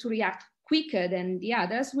be able to react quicker than the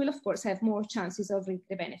others will of course have more chances of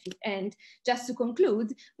the benefit. And just to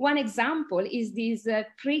conclude, one example is this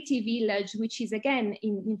pretty village, which is again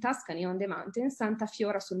in Tuscany on the mountain, Santa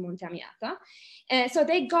Fiora sul Monte Amiata. So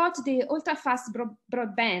they got the ultra-fast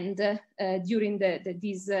broadband during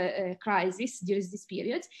this crisis, during this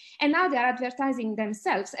period. And now they're advertising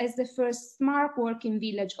themselves as the first smart working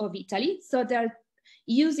village of Italy. So they're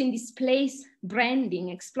using this place branding,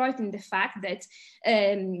 exploiting the fact that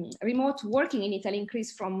remote working in Italy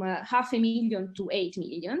increased from 500,000 to 8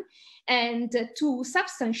 million. And to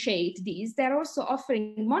substantiate this, they're also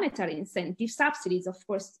offering monetary incentive subsidies. Of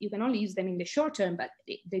course, you can only use them in the short term, but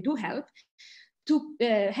they do help, to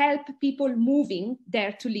help people moving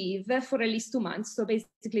there to live for at least 2 months. So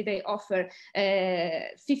basically they offer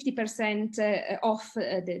 50% off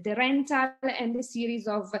the rental and a series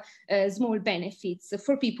of small benefits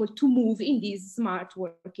for people to move in this smart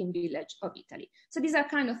working village of Italy. So these are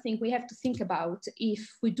kind of things we have to think about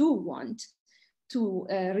if we do want to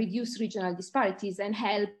reduce regional disparities and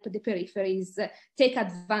help the peripheries take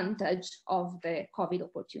advantage of the COVID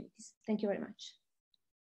opportunities. Thank you very much.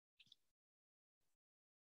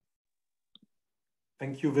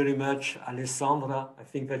 Thank you very much, Alessandra. I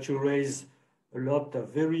think that you raise a lot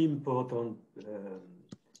of very important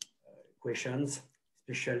questions,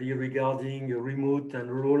 especially regarding remote and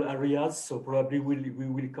rural areas. So probably we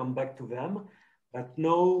will come back to them. But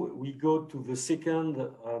now we go to the second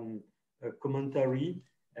commentary,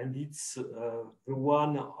 and it's the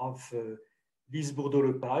one of Lise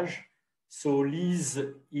Bourdeau-Lepage. So Lise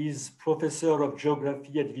is professor of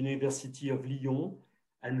geography at the University of Lyon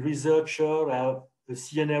and researcher at the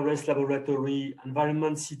CNRS Laboratory,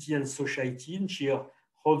 Environment, City and Society, and she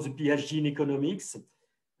holds a PhD in economics.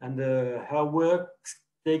 And her work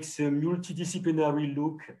takes a multidisciplinary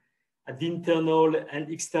look at the internal and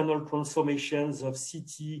external transformations of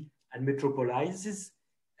city and metropolises.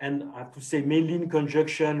 And I have to say, mainly in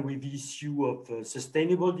conjunction with the issue of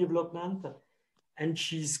sustainable development. And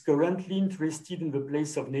she's currently interested in the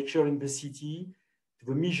place of nature in the city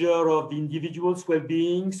to the measure of the individual's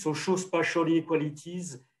well-being, socio-spatial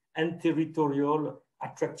inequalities, and territorial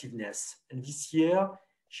attractiveness. And this year,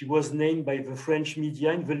 she was named by the French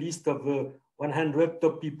media in the list of 100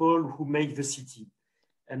 top people who make the city.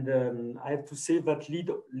 And I have to say that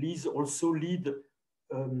Lise also lead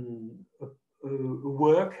a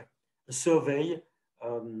survey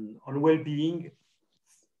on well-being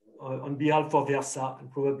on behalf of ERSA,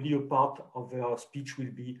 and probably a part of her speech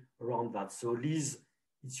will be around that. So Lise,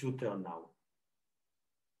 it's your turn now.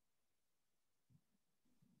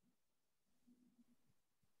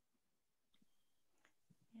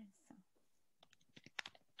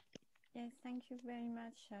 Yes, thank you very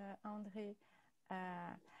much, André.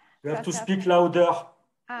 You have to speak louder.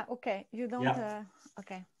 Ah, okay. You don't. Yeah.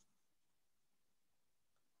 Okay.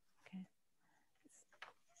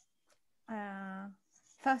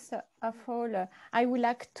 First of all, I would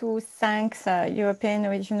like to thank the European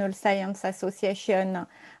Regional Science Association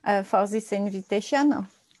for this invitation.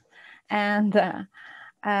 And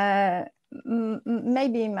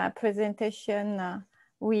maybe my presentation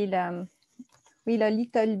will a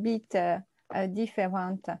little bit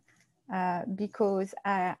different because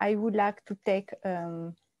I would like to take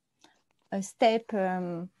a step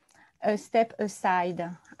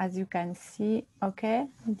aside, as you can see. Okay,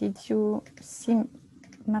 did you see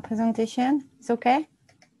my presentation? It's okay?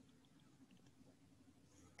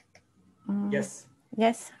 Yes.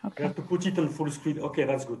 Yes, okay. You have to put it on full screen. Okay,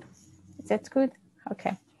 that's good. That's good?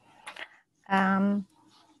 Okay.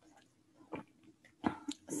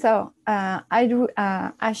 So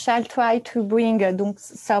I shall try to bring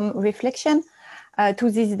some reflection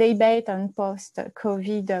to this debate on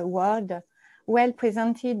post-COVID world, well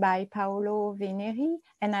presented by Paolo Veneri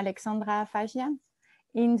and Alessandra Faggian,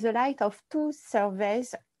 in the light of two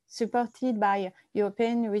surveys supported by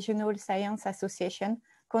European Regional Science Association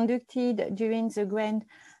conducted during the Gran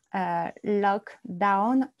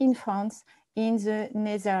lockdown in France, in the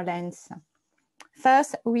Netherlands.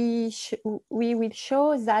 First, we will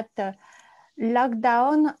show that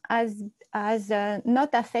lockdown has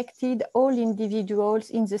not affected all individuals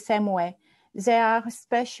in the same way. There are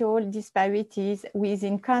special disparities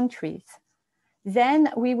within countries.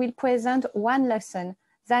 Then we will present one lesson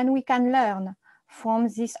that we can learn from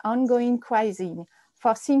this ongoing crisis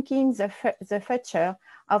for thinking the future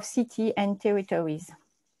of cities and territories.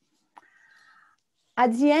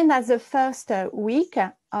 At the end of the first week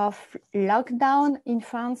of lockdown in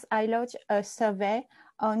France, I launched a survey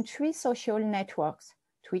on 3 social networks: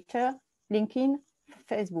 Twitter, LinkedIn,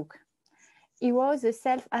 Facebook. It was a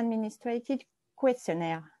self-administrated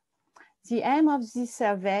questionnaire. The aim of this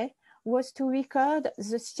survey was to record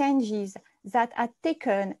the changes that had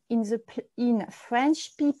taken in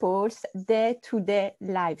French people's day-to-day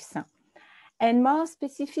lives, and more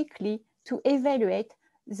specifically to evaluate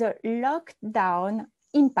the lockdown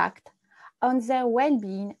impact on their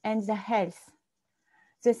well-being and their health.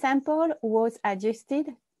 The sample was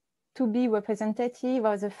adjusted to be representative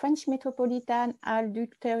of the French metropolitan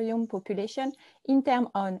adulterium population in terms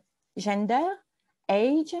of gender,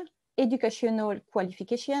 age, educational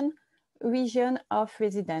qualification, region of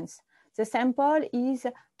residence. The sample is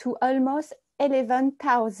to almost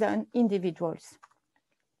 11,000 individuals.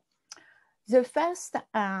 The first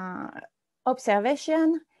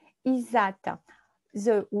observation is that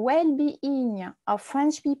the well-being of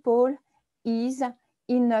French people is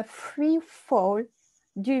in a free fall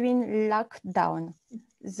during lockdown.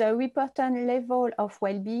 The reported level of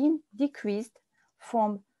well-being decreased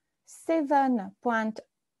from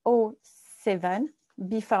 7.07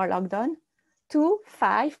 before lockdown to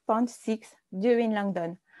 5.6 during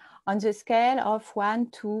lockdown on the scale of 1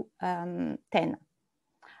 to 10,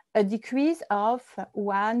 a decrease of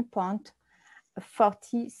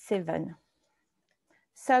 1.47.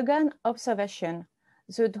 Second observation,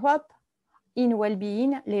 the drop in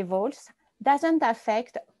well-being levels doesn't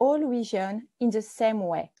affect all regions in the same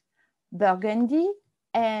way. Burgundy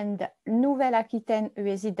and Nouvelle-Aquitaine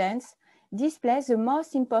residents display the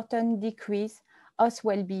most important decrease of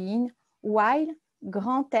well-being, while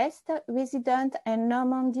Grand Est residents and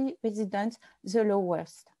Normandy residents the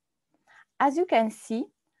lowest. As you can see,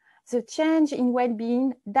 the change in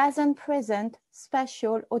well-being doesn't present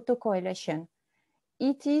spatial autocorrelation.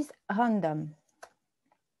 It is random.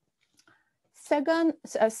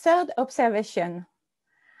 Third observation,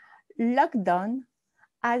 lockdown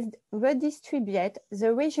has redistributed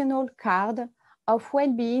the regional card of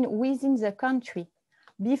well-being within the country.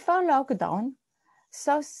 Before lockdown,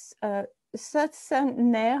 Southerners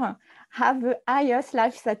have the highest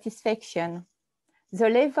life satisfaction. The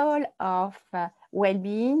level of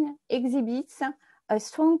well-being exhibits a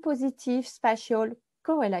strong positive spatial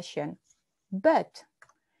correlation. But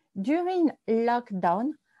during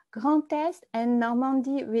lockdown, Grand Est and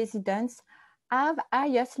Normandy residents have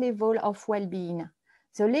highest level of well-being.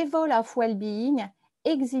 The level of well-being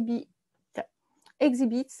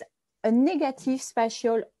exhibits a negative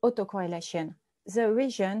spatial autocorrelation. The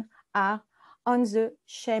regions are on the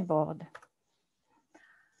shadeboard.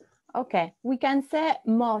 Okay, we can say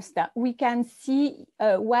most. We can see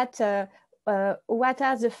what are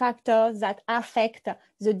the factors that affect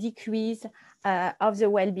the decrease of the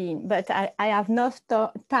well-being, but I have not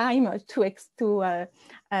time to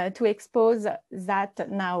expose that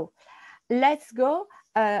now. Let's go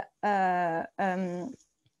on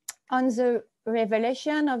the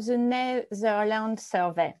revelation of the Netherlands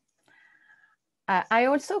survey. I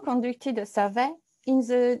also conducted a survey in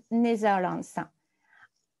the Netherlands.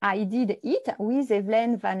 I did it with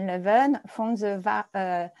Evelyn van Leuven from the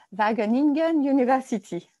Wageningen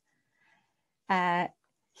University.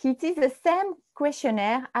 It is the same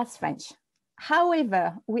questionnaire as French.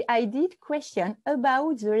 However, I did question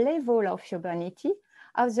about the level of urbanity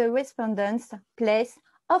of the respondents' place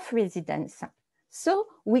of residence. So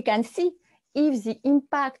we can see if the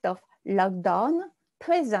impact of lockdown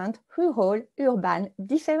present rural-urban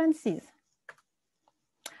differences.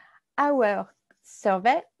 Our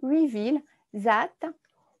survey revealed that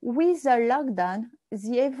with the lockdown,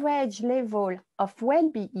 the average level of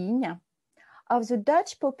well-being of the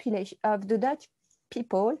Dutch population, of the Dutch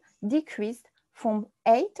people, decreased from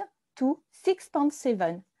 8 to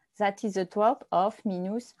 6.7. That is a drop of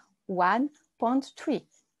 -1.3.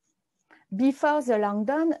 Before the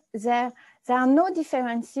lockdown, there are no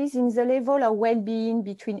differences in the level of well-being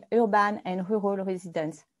between urban and rural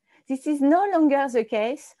residents. This is no longer the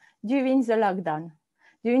case during the lockdown.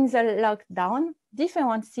 During the lockdown,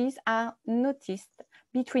 differences are noticed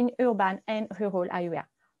between urban and rural areas.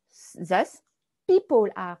 Thus, people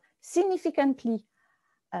are significantly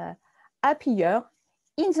happier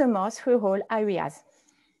in the most rural areas.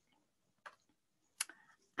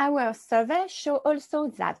 Our survey shows also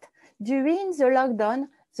that during the lockdown,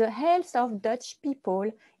 the health of Dutch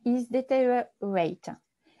people is deteriorating,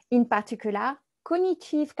 in particular,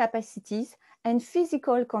 cognitive capacities and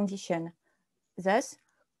physical condition. Thus,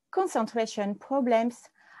 concentration problems,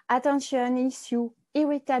 attention issue,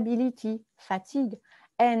 irritability, fatigue,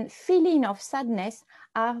 and feeling of sadness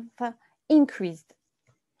have increased.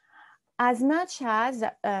 As much as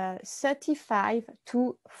 35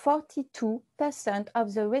 to 42%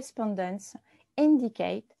 of the respondents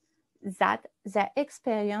indicate that they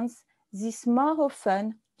experience this more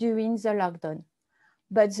often during the lockdown.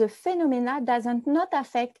 But the phenomena doesn't not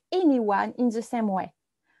affect anyone in the same way.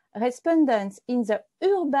 Respondents in the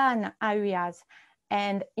urban areas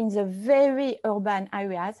and in the very urban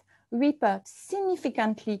areas report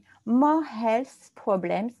significantly more health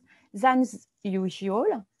problems than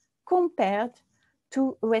usual compared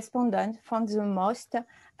to respondents from the most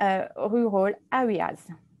rural areas.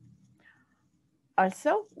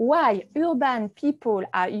 Also, while urban people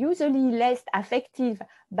are usually less affected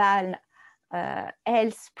by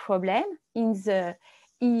health problems in the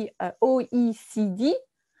OECD,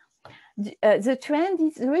 the trend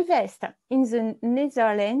is reversed in the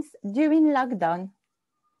Netherlands during lockdown.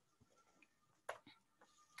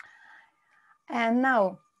 And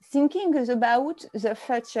now, thinking about the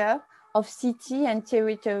future of cities and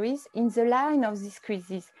territories in the line of this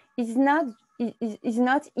crisis is not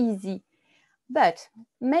easy. But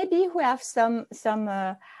maybe we have some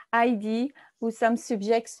idea or some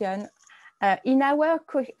suggestion. In our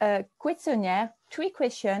questionnaire, 3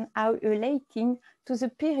 questions are relating to the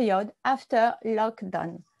period after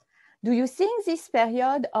lockdown. Do you think this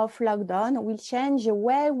period of lockdown will change the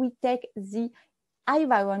way we take the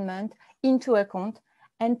environment into account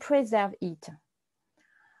and preserve it?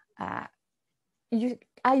 You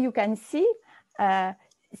can see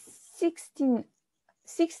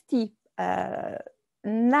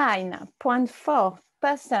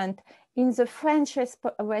 69.4% in the French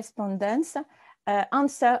respondents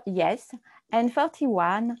answer yes, and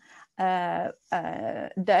 41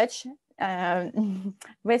 Dutch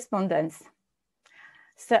respondents.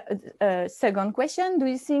 So, second question, do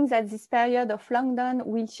you think that this period of lockdown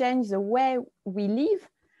will change the way we live?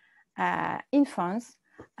 In France,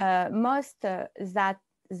 most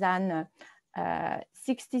than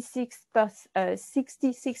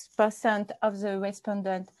 66% of the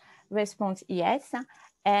respondents respond yes,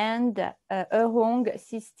 and around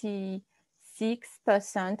 66%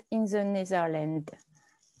 in the Netherlands.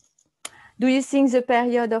 Do you think the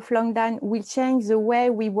period of lockdown will change the way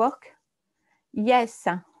we work? Yes,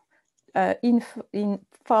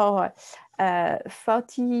 for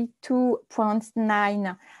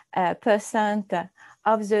 42.9%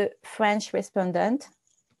 of the French respondents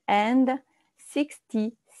and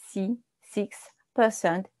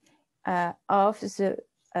 66% of the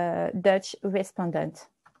Dutch respondents.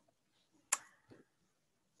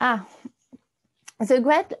 The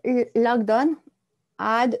Great Lockdown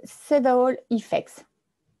had several effects.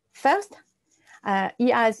 First,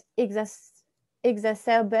 it has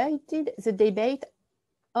exacerbated the debate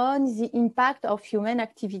on the impact of human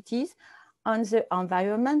activities on the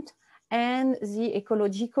environment and the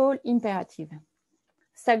ecological imperative.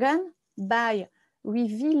 Second, by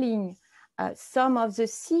revealing some of the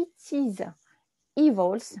city's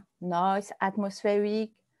evils, noise, atmospheric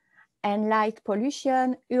and light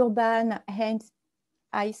pollution, urban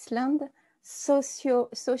island, social,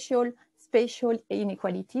 spatial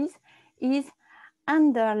inequalities, is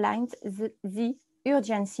underlines the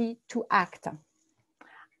urgency to act.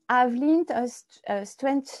 Have linked a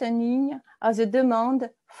strengthening of the demand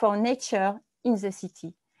for nature in the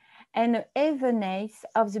city and awareness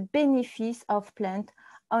of the benefits of plants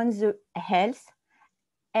on the health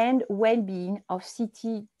and well-being of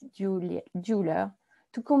city dwellers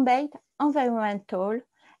to combat environmental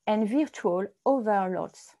and virtual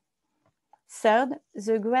overloads. Third,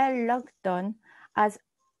 the Great Lockdown has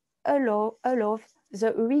allowed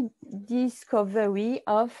the rediscovery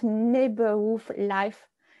of neighborhood life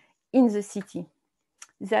in the city.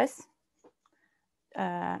 Thus,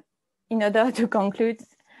 in order to conclude,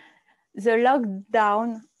 the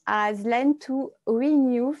lockdown has led to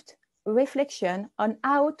renewed reflection on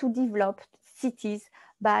how to develop cities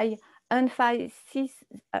by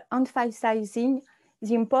emphasizing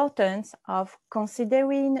the importance of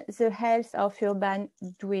considering the health of urban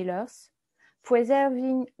dwellers,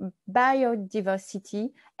 preserving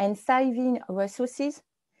biodiversity and saving resources,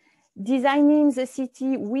 designing the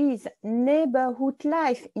city with neighborhood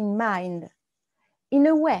life in mind. In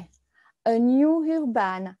a way, a new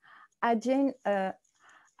urban agenda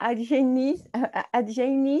is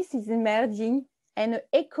emerging and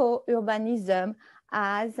eco-urbanism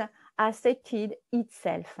has asserted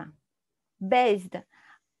itself. Based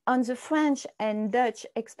on the French and Dutch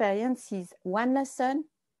experiences, one lesson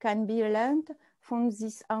can be learned from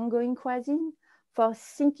this ongoing crisis for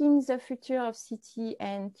thinking the future of cities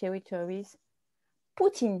and territories,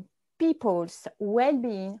 putting people's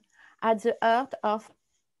well-being at the heart of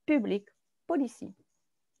public policy.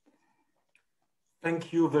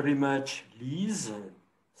 Thank you very much, Lise.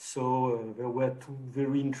 So there were two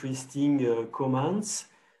very interesting comments.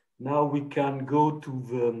 Now we can go to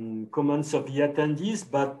the comments of the attendees,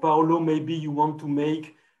 but Paolo, maybe you want to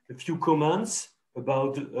make a few comments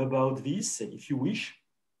about this, if you wish.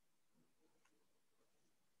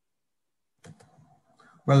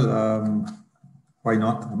 Well, why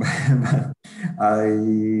not?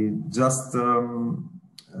 I just,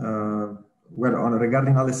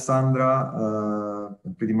 regarding Alessandra,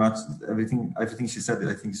 pretty much everything she said,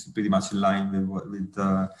 I think is pretty much in line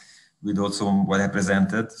with also what I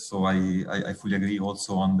presented. So I fully agree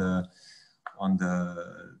also on the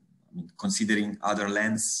considering other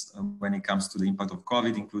lens when it comes to the impact of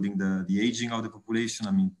COVID, including the aging of the population.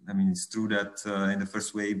 I mean, it's true that in the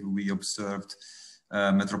first wave we observed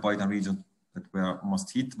metropolitan regions that were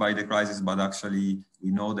most hit by the crisis, but actually we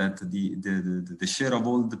know that the share of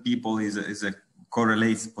all the people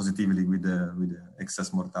correlates positively with the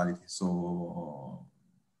excess mortality. So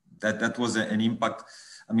that was an impact.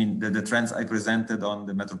 I mean, the trends I presented on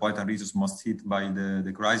the metropolitan regions most hit by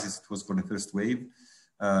the crisis, it was for the first wave.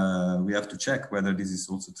 We have to check whether this is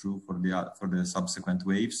also true for the subsequent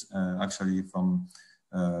waves. Actually, from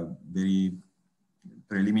very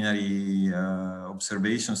preliminary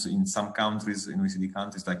observations in some countries, in OECD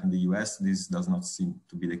countries like in the US, this does not seem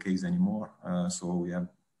to be the case anymore. So we have,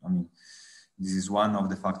 I mean, this is one of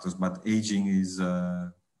the factors, but aging is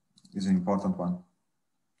an important one.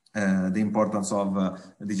 The importance of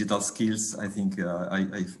digital skills, I think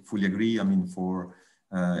I fully agree. I mean,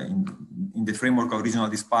 in the framework of regional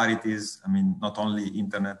disparities, I mean, not only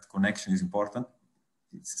internet connection is important,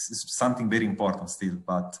 it's something very important still,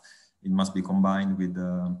 but it must be combined with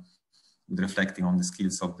reflecting on the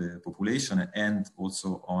skills of the population, and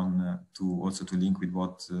also to link with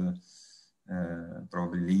what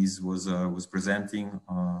probably Lise was presenting.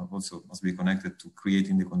 Also must be connected to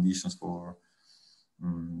creating the conditions for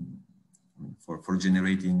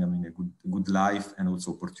generating, I mean, a good life and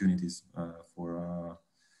also opportunities for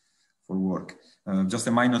work. Just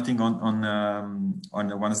a minor thing on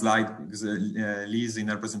one slide, because Lise in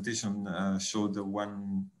her presentation showed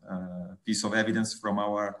one piece of evidence from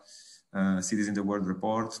our Cities in the World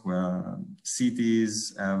report, where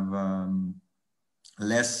cities have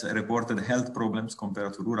less reported health problems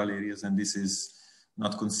compared to rural areas, and this is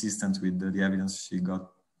not consistent with the evidence she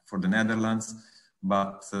got for the Netherlands.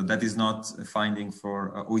 But that is not a finding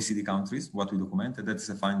for OECD countries, what we documented. That is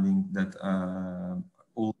a finding that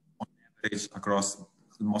all on average across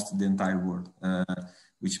most of the entire world,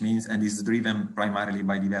 which means, and is driven primarily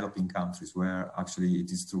by developing countries, where actually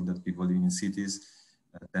it is true that people living in cities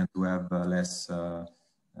tend to have less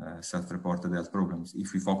self-reported health problems.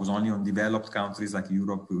 If we focus only on developed countries like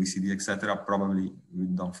Europe, OECD, etc., probably we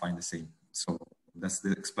don't find the same. So that's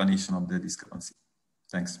the explanation of the discrepancy.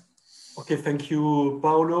 Thanks. Okay, thank you,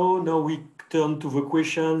 Paolo. Now we turn to the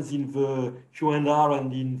questions in the Q&A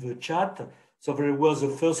and in the chat. So there was a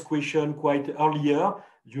first question quite earlier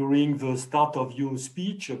during the start of your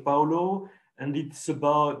speech, Paolo, and it's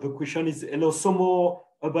about, the question is, hello, some more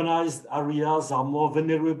urbanized areas are more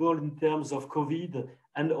vulnerable in terms of COVID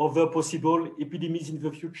and other possible epidemics in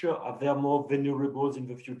the future. Are there more vulnerable in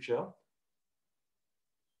the future?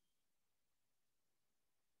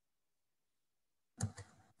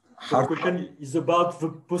 The question is about the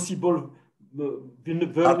possible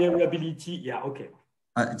vulnerability. Yeah, okay.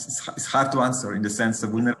 It's hard to answer in the sense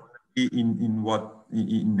of vulnerability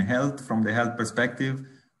in health, from the health perspective.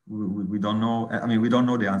 We don't know. I mean, we don't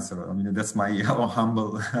know the answer. I mean, that's my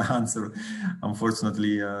humble answer.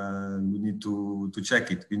 Unfortunately, we need to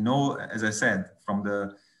check it. We know, as I said, from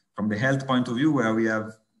the health point of view, where we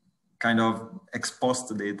have kind of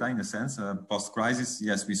ex-post data in a sense, post-crisis.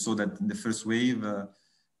 Yes, we saw that in the first wave,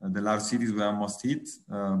 the large cities were most hit,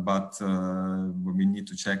 but we need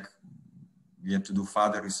to check. We have to do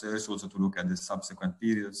further research also to look at the subsequent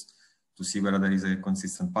periods to see whether there is a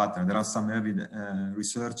consistent pattern. There are some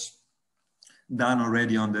research done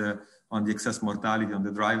already on the excess mortality, on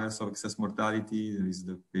the drivers of excess mortality. There is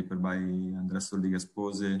the paper by Andrea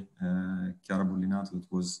Soldi-Gaspose, Chiara Bullinato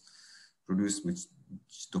that was produced, which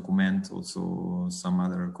document also some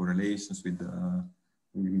other correlations with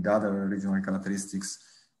other regional characteristics.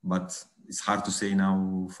 But it's hard to say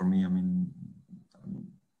now for me. I mean,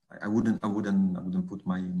 I wouldn't put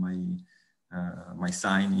my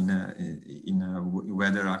sign in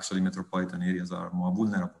whether actually metropolitan areas are more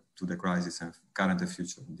vulnerable to the crisis and current and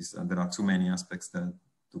future. There are too many aspects to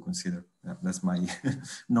consider. Yeah, that's my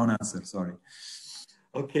non-answer. Sorry.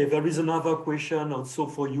 Okay, there is another question also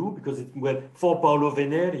for you, because it went for Paolo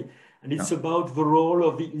Veneri, and it's about the role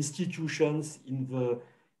of the institutions in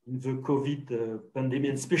the COVID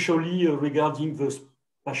pandemic, especially regarding the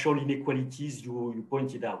spatial inequalities you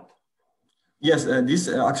pointed out. Yes, this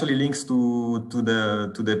actually links to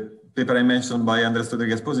the paper I mentioned by Andrea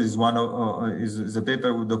Soldi-Gaspose. Is a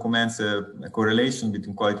paper which documents a correlation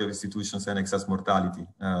between quality of institutions and excess mortality.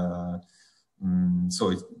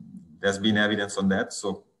 So there's been evidence on that.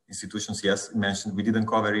 So institutions, yes, mentioned. We didn't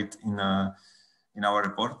cover it in our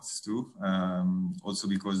reports too. Also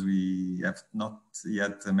because we have not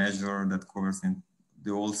yet a measure that covers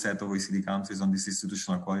the whole set of OECD countries on this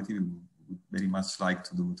institutional quality. We would very much like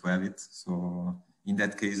to have it. So in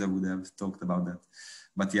that case, I would have talked about that.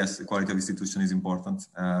 But yes, the quality of institution is important.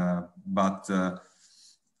 But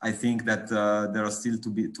I think that there are still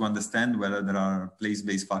to understand whether there are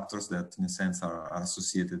place-based factors that, in a sense, are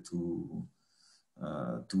associated to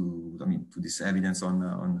this evidence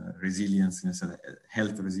on resilience, in a sense,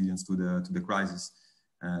 health resilience to the crisis.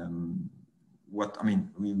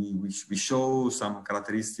 We show some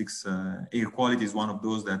characteristics. Air quality is one of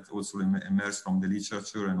those that also emerge from the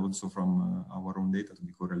literature and also from our own data to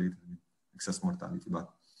be correlated with excess mortality, but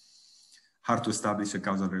hard to establish a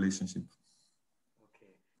causal relationship.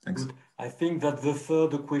 Okay, thanks. Good. I think that the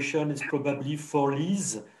third question is probably for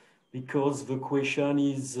Lise, because the question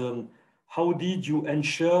is, how did you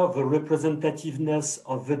ensure the representativeness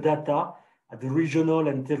of the data at the regional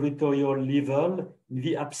and territorial level in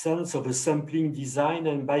the absence of a sampling design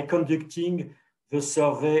and by conducting the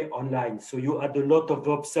survey online? So you had a lot of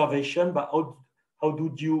observation, but how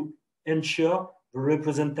did you ensure the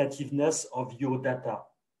representativeness of your data?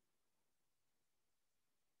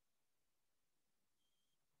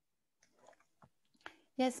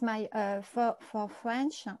 Yes, for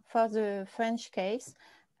the French case,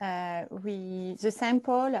 the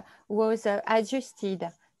sample was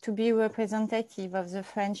adjusted to be representative of the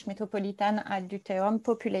French metropolitan adulterum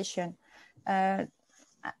population.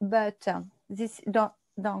 But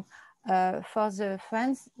for the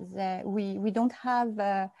France, we don't have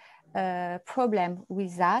a problem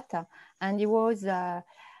with that. And it was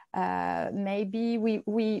maybe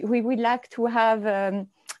we would like to have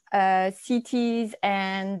cities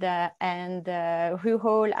and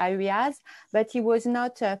rural areas, but it was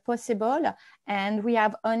not possible. And we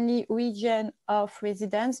have only region of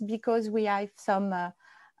residence because we have some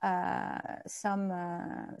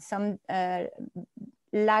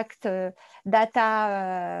lacked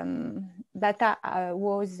data. Data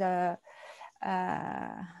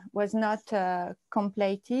was not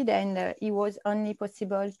completed, and it was only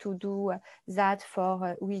possible to do that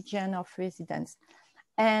for region of residence.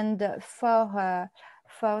 And for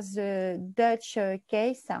the Dutch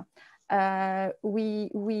case, we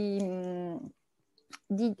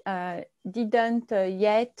didn't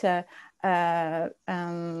yet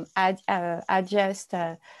adjust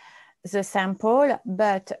the sample,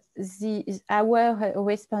 but our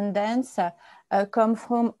respondents come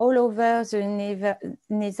from all over the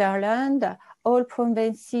Netherlands. All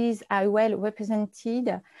provinces are well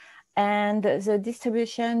represented, and the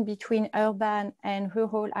distribution between urban and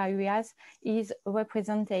rural areas is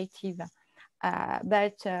representative.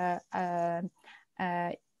 But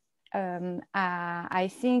I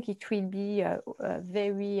think it will be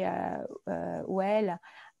very well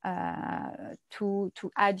to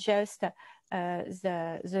adjust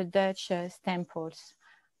the Dutch samples.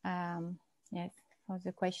 Yes, for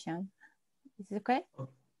the question. Is it okay?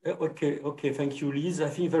 Okay, thank you, Lise. I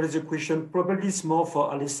think there is a question, probably it's more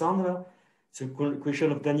for Alessandra. It's a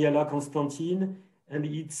question of Daniela Constantine,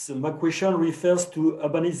 and my question refers to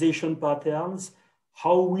urbanization patterns.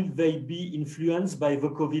 How will they be influenced by the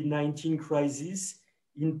COVID-19 crisis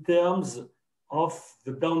in terms of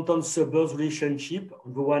the downtown suburbs relationship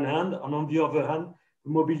on the one hand, and on the other hand,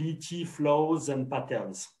 mobility flows and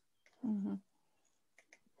patterns? Mm-hmm.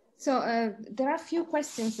 So there are a few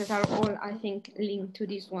questions that are all, I think, linked to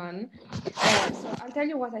this one. So I'll tell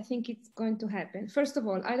you what I think is going to happen. First of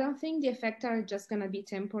all, I don't think the effects are just going to be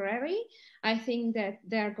temporary. I think that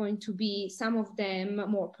there are going to be some of them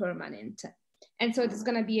more permanent. And so there's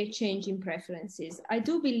going to be a change in preferences. I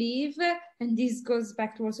do believe, and this goes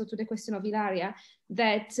back to also to the question of Ilaria,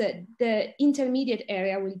 that the intermediate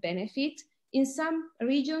area will benefit. In some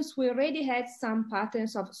regions, we already had some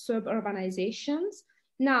patterns of suburbanizations.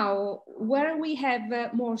 Now, where we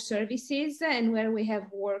have more services and where we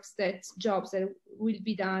have jobs that will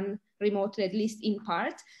be done remotely, at least in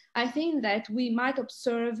part, I think that we might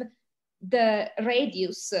observe the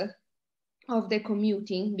radius of the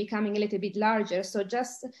commuting becoming a little bit larger. So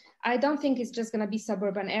I don't think it's just going to be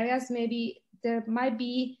suburban areas. Maybe there might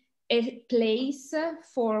be a place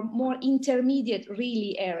for more intermediate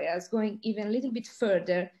really areas going even a little bit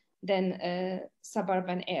further than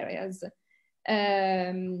suburban areas.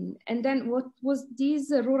 And then what was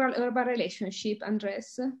this rural-urban relationship, Andre?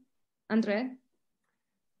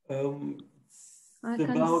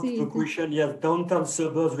 About the question, yeah, downtown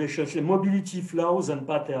suburbs relationship, mobility flows and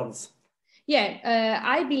patterns. Yeah,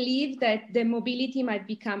 I believe that the mobility might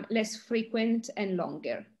become less frequent and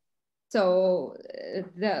longer. So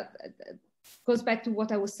goes back to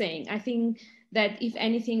what I was saying. I think that if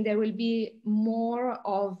anything, there will be more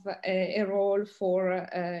of a role for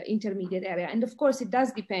intermediate area. And of course, it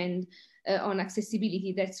does depend on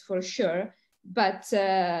accessibility, that's for sure. But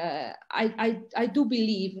I do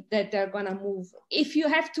believe that they're gonna move. If you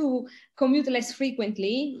have to commute less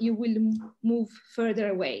frequently, you will move further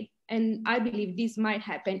away. And I believe this might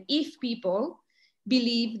happen if people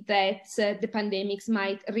believe that the pandemics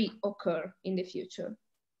might reoccur in the future.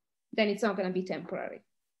 Then it's not gonna be temporary.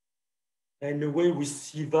 In a way, we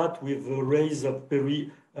see that with the rise of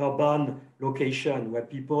peri-urban location, where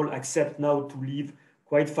people accept now to live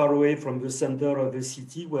quite far away from the center of the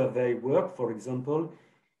city where they work, for example,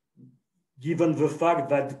 given the fact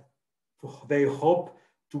that they hope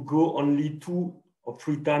to go only 2 or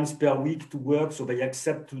 3 times per week to work, so they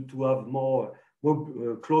accept to have more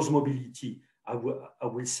close mobility, I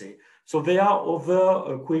will say. So there are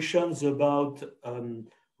other questions about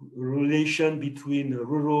relation between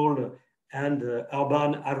rural and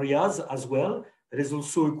urban areas as well. There is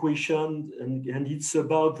also a question, and it's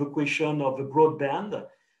about the question of the broadband.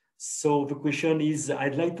 So the question is,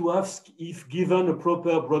 I'd like to ask if given a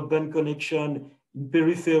proper broadband connection in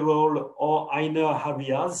peripheral or inner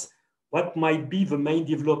areas, what might be the main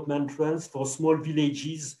development trends for small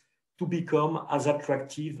villages to become as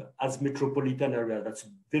attractive as metropolitan areas? That's a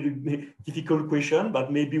very difficult question,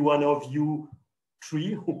 but maybe one of you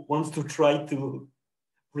 3 who wants to try to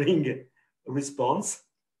bring a response.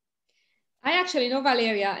 I actually know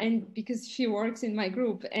Valeria, and because she works in my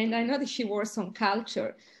group, and I know that she works on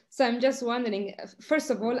culture. So I'm just wondering, first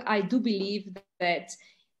of all, I do believe that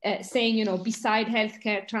saying, beside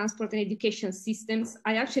healthcare, transport, and education systems,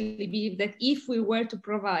 I actually believe that if we were to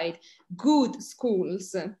provide good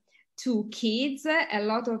schools to kids, a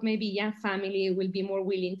lot of maybe young family will be more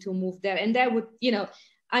willing to move there. And that would, you know,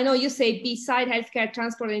 I know you say beside healthcare,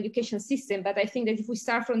 transport, and education system, but I think that if we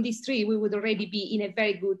start from these three, we would already be in a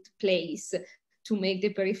very good place to make the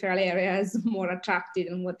peripheral areas more attractive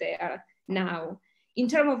than what they are now. In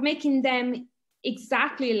terms of making them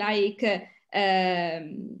exactly like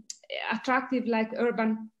attractive like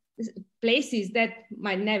urban places, that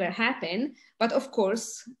might never happen. But of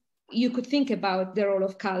course, you could think about the role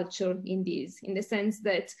of culture in this, in the sense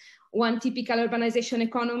that one typical urbanization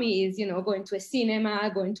economy is, you know, going to a cinema,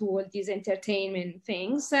 going to all these entertainment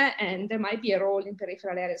things, and there might be a role in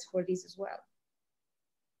peripheral areas for this as well.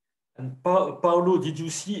 And Paolo, did you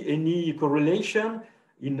see any correlation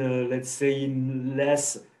in, let's say, in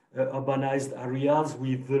less urbanized areas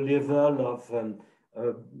with the level of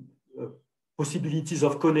possibilities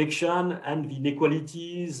of connection and the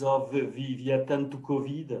inequalities of the attempt to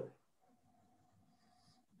COVID?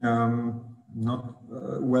 Not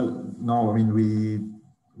well. No, I mean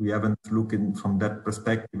we haven't looked in from that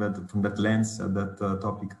perspective, from that lens at that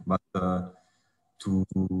topic. But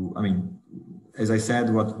I mean, as I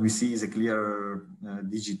said, what we see is a clear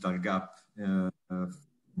digital gap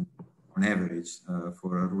on average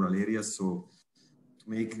for rural areas. So to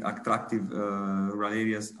make attractive rural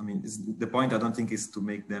areas, I mean, the point I don't think is to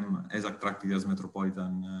make them as attractive as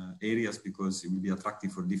metropolitan areas, because it will be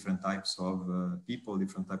attractive for different types of people,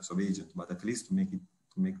 different types of agents, but at least to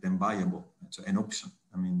make them viable, so an option.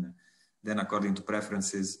 I mean, then according to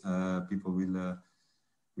preferences, people will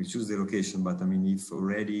choose the location. But I mean, if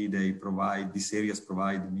already they provide, these areas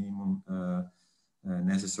provide minimum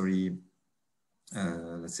necessary,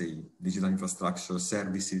 let's say, digital infrastructure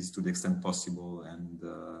services to the extent possible, and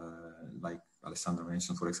like Alessandra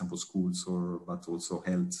mentioned, for example, schools, but also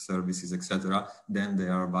health services, etc., then they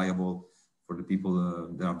are viable for the people.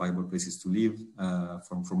 There are viable places to live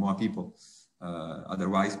for more people.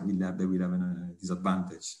 Otherwise, they will have a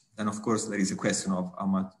disadvantage. Then, of course, there is a question of how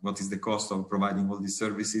much, what is the cost of providing all these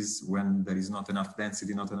services when there is not enough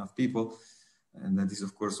density, not enough people. And that is,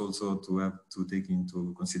 of course, also to have to take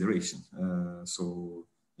into consideration. So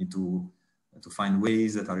need to find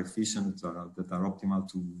ways that are efficient, that are optimal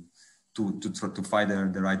to find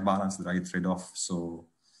the right balance, the right trade-off. So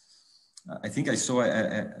I think I saw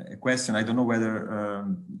a question. I don't know whether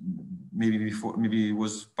maybe it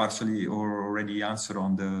was partially or already answered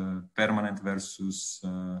on the permanent versus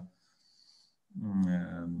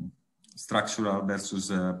structural versus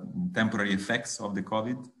temporary effects of the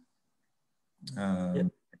COVID. Yeah.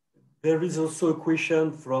 There is also a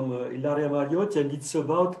question from Ilaria Mariotti, and it's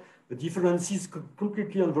about the differences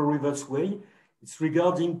completely on the reverse way. It's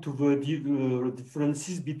regarding to the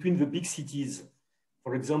differences between the big cities.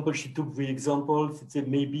 For example, she took the example, she said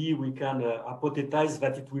maybe we can hypothesize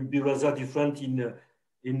that it will be rather different in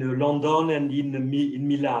London and in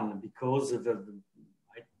Milan, because of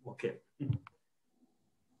okay.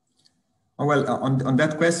 Well, on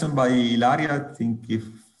that question by Ilaria, I think if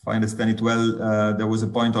I understand it well, there was a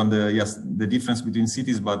point on the difference between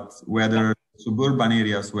cities, but whether suburban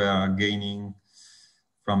areas were gaining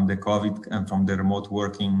from the COVID and from the remote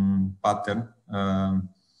working pattern.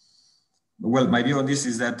 Well, my view on this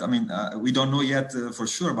is that, I mean, we don't know yet for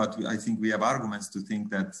sure, but I think we have arguments to think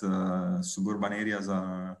that suburban areas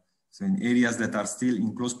are in areas that are still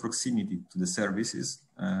in close proximity to the services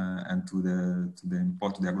and to the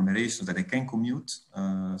agglomerations, that they can commute.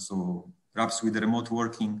 So perhaps with the remote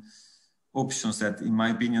working options that, in my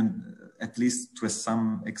opinion, at least to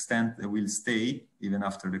some extent, they will stay even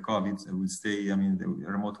after the COVID. They will stay. I mean, the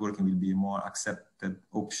remote working will be a more accepted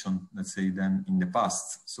option, let's say, than in the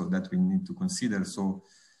past. So that we need to consider. So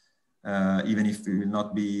even if it will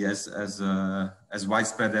not be as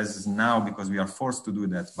widespread as now, because we are forced to do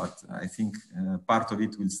that, but I think part of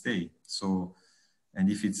it will stay. So, and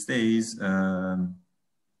if it stays,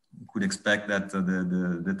 you could expect that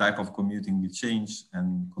the type of commuting will change,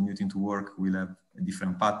 and commuting to work will have a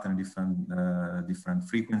different pattern, different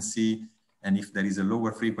frequency. And if there is a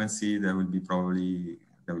lower frequency, there will be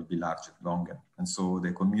larger, longer. And so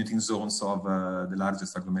the commuting zones of the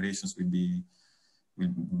largest agglomerations could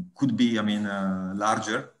be, I mean,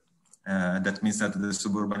 larger. That means that the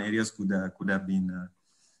suburban areas could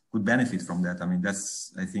benefit from that. I mean,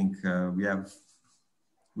 I think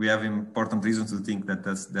we have important reasons to think that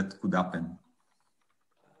that could happen.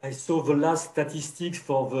 I saw the last statistics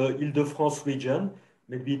for the Île-de-France region.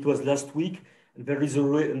 Maybe it was last week. And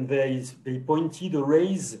they pointed a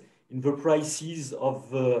raise in the prices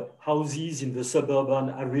of houses in the suburban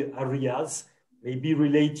areas, maybe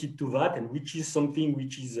related to that, and which is something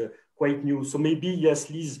which is quite new. So maybe, yes,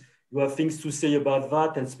 Lise, you have things to say about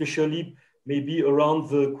that, and especially maybe around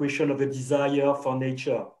the question of a desire for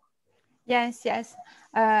nature. Yes, yes.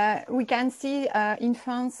 We can see in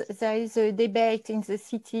France there is a debate in the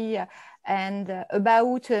city and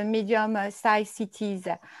about medium-sized cities,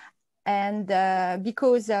 and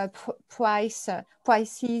because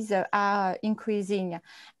prices are increasing,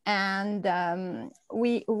 and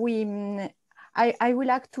I would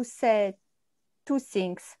like to say two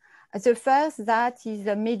things. The first, that is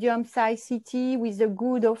a medium-sized city with a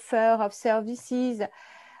good offer of services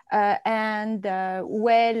and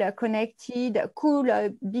well connected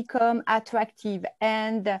could become attractive,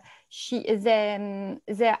 and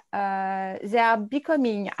they are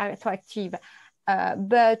becoming attractive.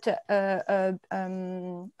 But a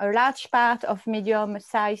large part of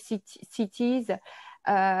medium-sized cities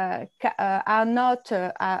are not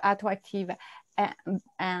attractive,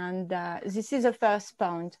 and this is the first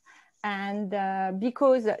point. And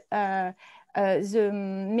because the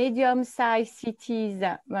medium-sized cities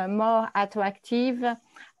more attractive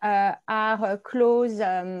are close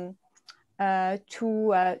to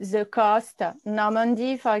the coast.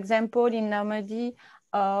 Normandy, for example, in Normandy,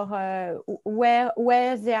 or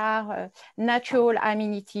where there are natural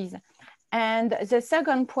amenities. And the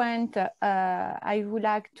second point I would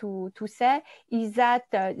like to say is that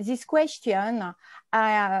this question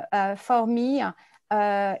for me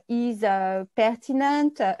is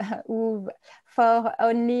pertinent for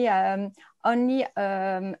only a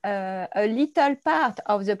little part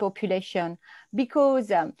of the population,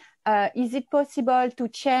 because is it possible to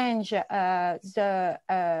change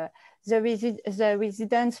the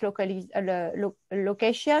residence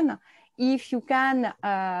location if you can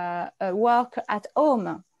work at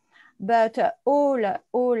home? But all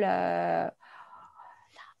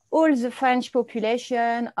the French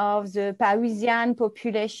population, of the Parisian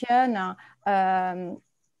population,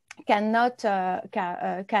 cannot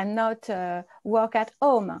work at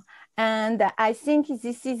home. And I think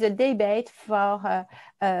this is a debate for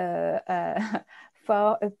a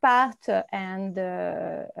part, and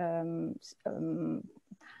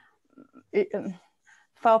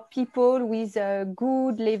for people with a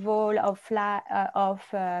good level of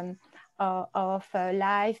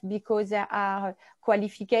life, because there are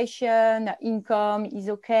qualification, income is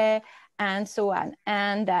okay, and so on.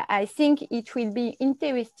 And I think it will be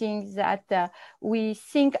interesting that we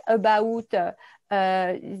think about the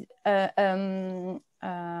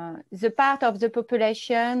part of the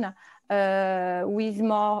population with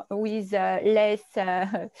less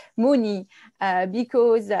money,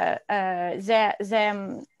 because they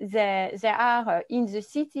are in the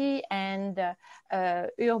city and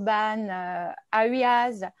urban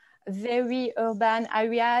areas, very urban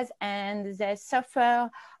areas, and they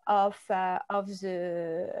suffer of the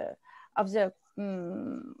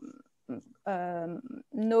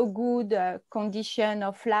no good condition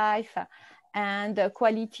of life, and the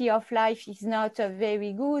quality of life is not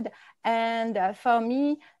very good. And for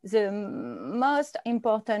me, the most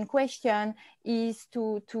important question is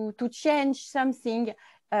to change something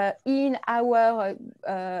in our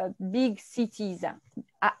big cities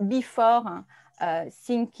before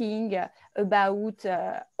thinking about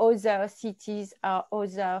other cities or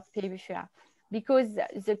other periphery, because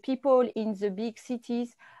the people in the big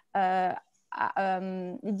cities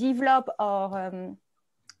develop or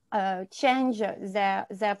change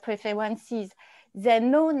their preferences. They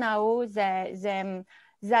know now that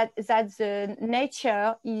the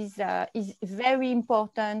nature is very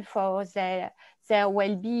important for their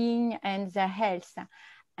well-being and their health,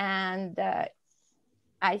 and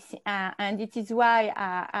and it is why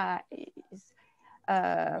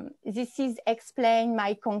this is explain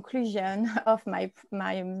my conclusion of my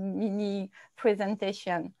mini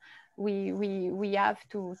presentation. We have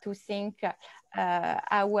to think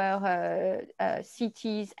our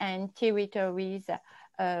cities and territories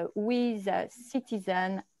with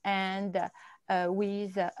citizens and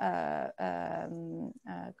with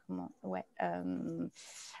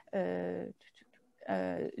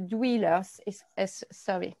dwellers.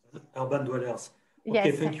 Sorry. Urban dwellers. Okay,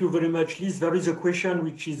 yes. Thank you very much, Lise. There is a question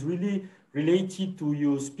which is really related to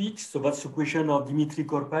your speech. So that's the question of Dimitri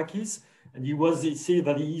Korpakis. And he said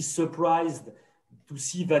that he is surprised to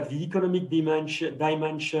see that the economic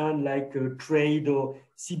dimension like trade or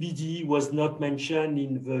CBD was not mentioned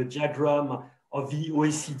in the diagram of the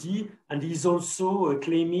OECD. And he's also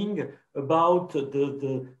claiming about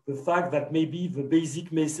the fact that maybe the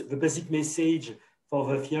basic message for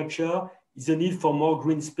the future is a need for more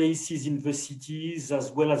green spaces in the cities,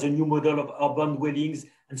 as well as a new model of urban dwellings,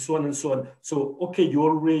 and so on and so on. So, okay, you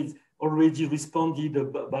already responded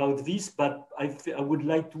about this, but I would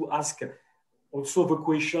like to ask also the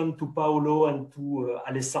question to Paolo and to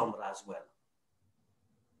Alessandra as well.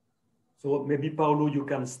 So maybe Paolo, you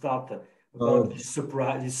can start about this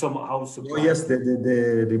surprise, somehow surprise. Oh yes,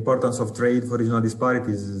 the importance of trade for regional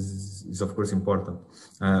disparities is of course important.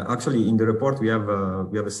 Actually, in the report we have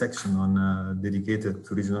a section on dedicated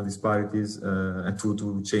to regional disparities and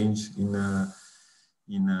to change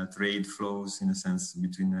in trade flows in a sense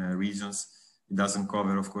between regions. It doesn't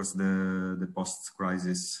cover, of course, the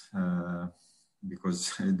post-crisis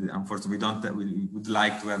because unfortunately we would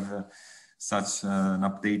like to have such an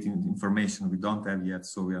updating information. We don't have yet,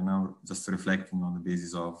 so we are now just reflecting on the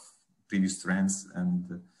basis of previous trends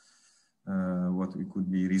and what we could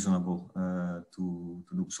be reasonable to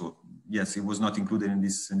do. So yes, it was not included in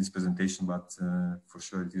this presentation, but for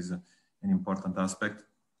sure it is an important aspect.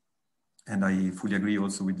 And I fully agree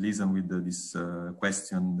also with Lise and with this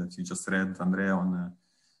question that you just read, Andrea, on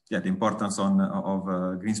the importance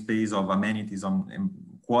of green space, of amenities, on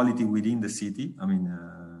quality within the city. I mean,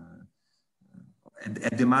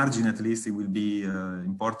 at the margin, at least, it will be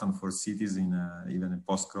important for cities in even a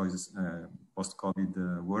post-crisis,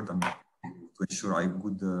 post-COVID world. I mean, to ensure a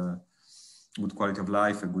good quality of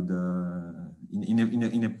life, a good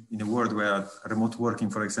in a world where remote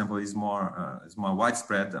working, for example, is more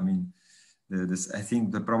widespread. I mean, I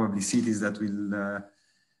think that probably cities that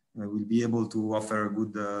will be able to offer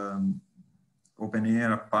good open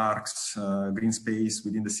air, parks, green space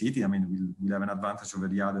within the city. I mean, we'll have an advantage over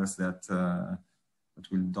the others that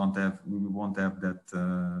we won't have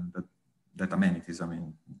that amenities. I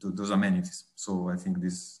mean, those amenities. So I think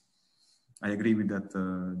I agree with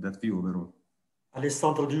that view overall.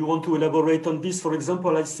 Alessandra, do you want to elaborate on this? For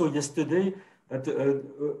example, I saw yesterday that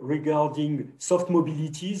regarding soft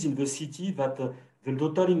mobilities in the city, that the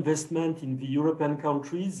total investment in the European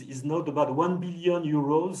countries is now about 1 billion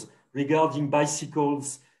euros regarding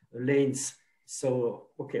bicycles lanes. So,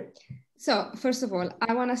 okay. So first of all,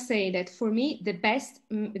 I want to say that for me, the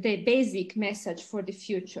basic message for the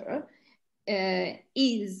future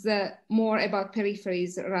is more about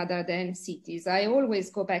peripheries rather than cities. I always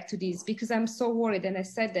go back to this because I'm so worried, and I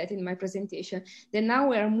said that in my presentation, that now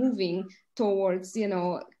we are moving towards,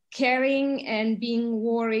 caring and being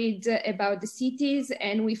worried about the cities,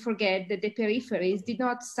 and we forget that the peripheries did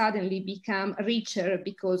not suddenly become richer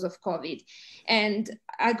because of COVID. And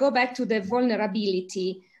I go back to the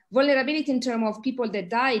vulnerability in terms of people that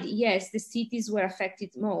died. Yes, the cities were affected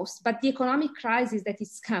most, but the economic crisis that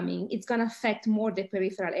is coming, it's going to affect more the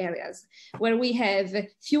peripheral areas where we have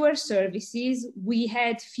fewer services, we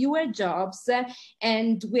had fewer jobs,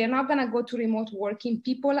 and we're not going to go to remote working.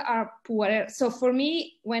 People are poorer. So for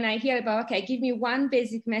me, when I hear about, okay, give me one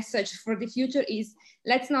basic message for the future is,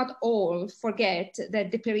 let's not all forget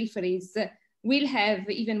that the peripheries will have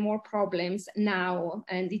even more problems now.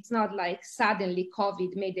 And it's not like suddenly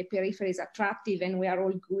COVID made the peripheries attractive and we are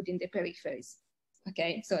all good in the peripheries.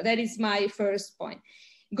 Okay, so that is my first point.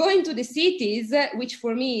 Going to the cities, which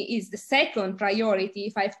for me is the second priority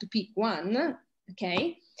if I have to pick one,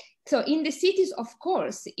 okay? So in the cities, of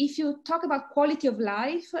course, if you talk about quality of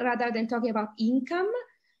life rather than talking about income,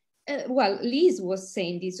 well, Lise was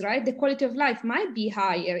saying this, right? The quality of life might be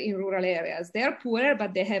higher in rural areas. They're poorer,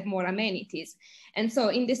 but they have more amenities. And so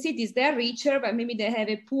in the cities, they're richer, but maybe they have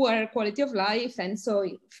a poor quality of life. And so,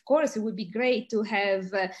 of course, it would be great to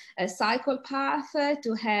have a cycle path,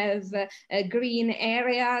 to have green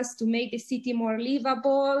areas, to make the city more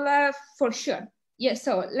livable, for sure. Yes,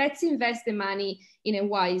 so let's invest the money in a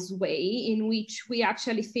wise way in which we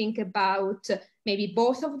actually think about maybe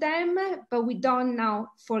both of them, but we don't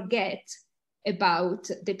now forget about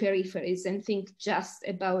the peripheries and think just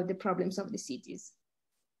about the problems of the cities.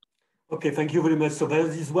 Okay, thank you very much. So there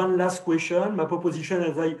is one last question. My proposition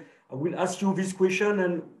is I will ask you this question,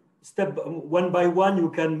 and step one by one,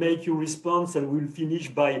 you can make your response, and we'll finish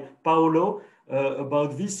by Paolo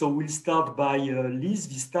about this. So we'll start by Lise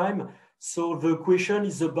this time. So the question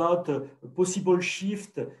is about a possible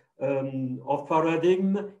shift of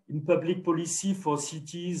paradigm in public policy for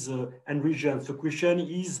cities and regions. The question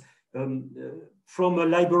is from a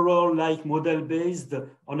liberal-like model based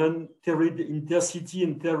on an intercity,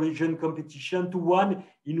 inter-region competition to one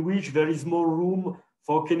in which there is more room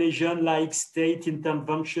for Keynesian-like state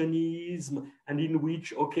interventionism, and in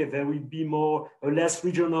which, okay, there will be less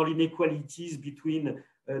regional inequalities between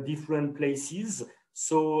different places.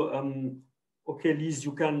 So, okay, Lise,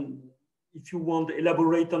 you can, if you want,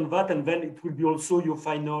 elaborate on that, and then it will be also your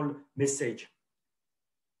final message.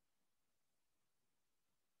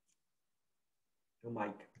 Your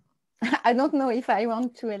mic. I don't know if I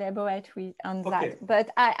want to elaborate on that, but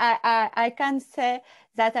I can say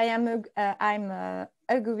that I'm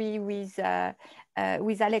agree with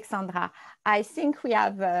Alessandra. I think we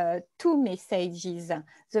have two messages.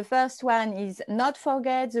 The first one is not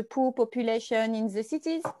forget the poor population in the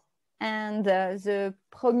cities and the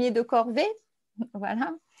premier de corvée,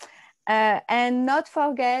 voilà. And not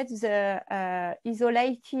forget the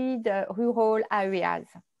isolated rural areas,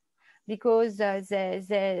 because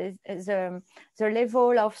the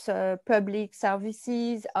level of public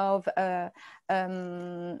services, of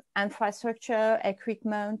infrastructure,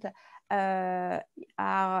 equipment are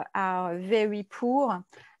very poor,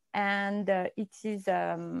 and it is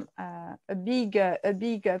a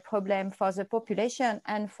big problem for the population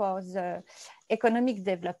and for the economic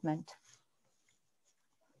development.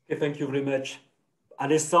 Okay, thank you very much.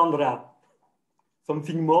 Alessandra,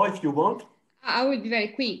 something more if you want? I will be very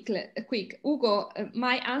quick. Ugo,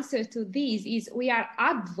 my answer to this is we are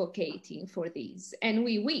advocating for this, and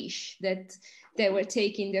we wish that they were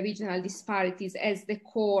taking the regional disparities as the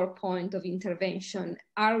core point of intervention.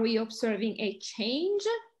 Are we observing a change?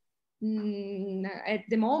 At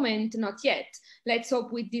the moment, not yet. Let's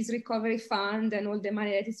hope with this recovery fund and all the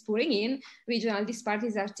money that is pouring in, regional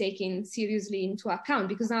disparities are taken seriously into account,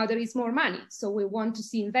 because now there is more money. So we want to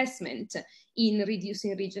see investment in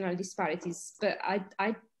reducing regional disparities. But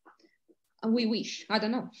we wish, I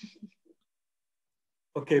don't know.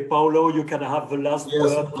 Okay, Paolo, you can have the last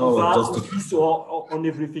word on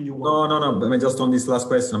everything you want. No. I mean, just on this last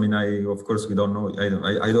question. I mean, of course, we don't know.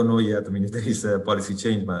 I don't know yet. I mean, if there is a policy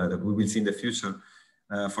change, but we will see in the future.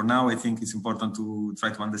 For now, I think it's important to try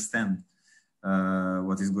to understand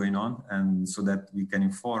what is going on, and so that we can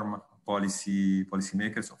inform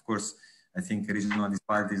policymakers. Of course, I think regional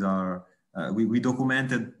disparities are. We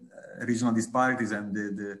documented regional disparities, and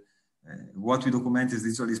what we document is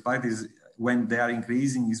regional disparities. When they are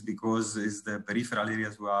increasing is because it's the peripheral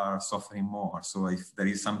areas who are suffering more. So if there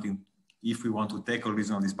is something, if we want to tackle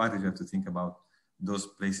regional disparities, we have to think about those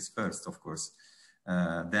places first, of course.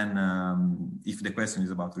 Then if the question is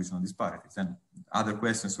about regional disparities, then other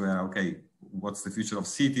questions were, okay, what's the future of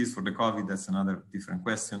cities for the COVID? That's another different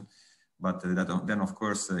question. But then of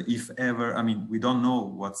course, if ever, I mean, we don't know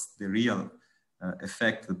what's the real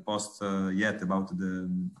effect post yet about the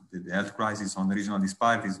health crisis on the regional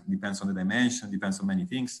disparities. Depends on the dimension, depends on many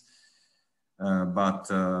things. But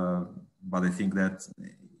I think that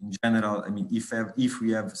in general, I mean, if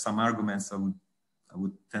we have some arguments, I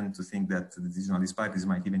would tend to think that the regional disparities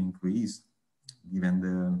might even increase,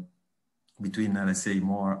 given between let's say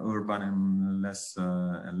more urban and less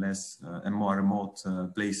and more remote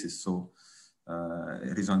places. So.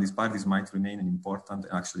 Regional disparities might remain an important,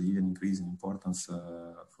 actually even increase in importance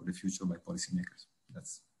for the future by policymakers.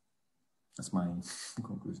 That's my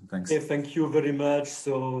conclusion. Thanks. Okay, thank you very much.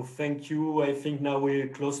 So thank you. I think now we're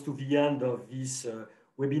close to the end of this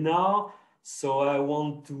webinar. So I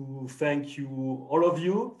want to thank you, all of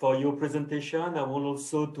you, for your presentation. I want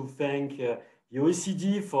also to thank the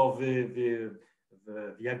OECD for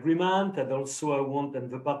the agreement, and also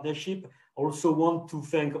the partnership. Also want to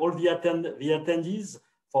thank all the attendees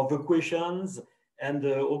for the questions, and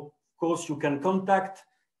of course you can contact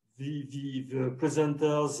the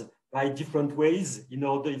presenters by different ways in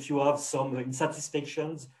order if you have some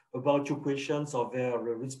insatisfactions about your questions or their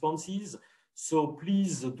responses. So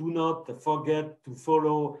please do not forget to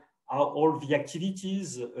follow all the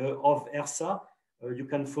activities of ERSA. You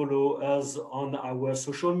can follow us on our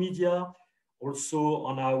social media, also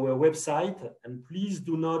on our website, and please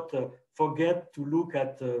do not forget to look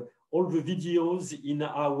at all the videos in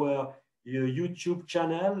our YouTube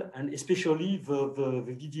channel, and especially the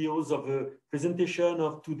videos of the presentation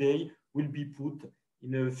of today will be put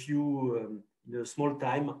in a small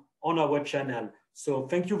time on our channel. So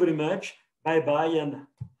thank you very much. Bye-bye and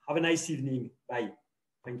have a nice evening. Bye.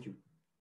 Thank you.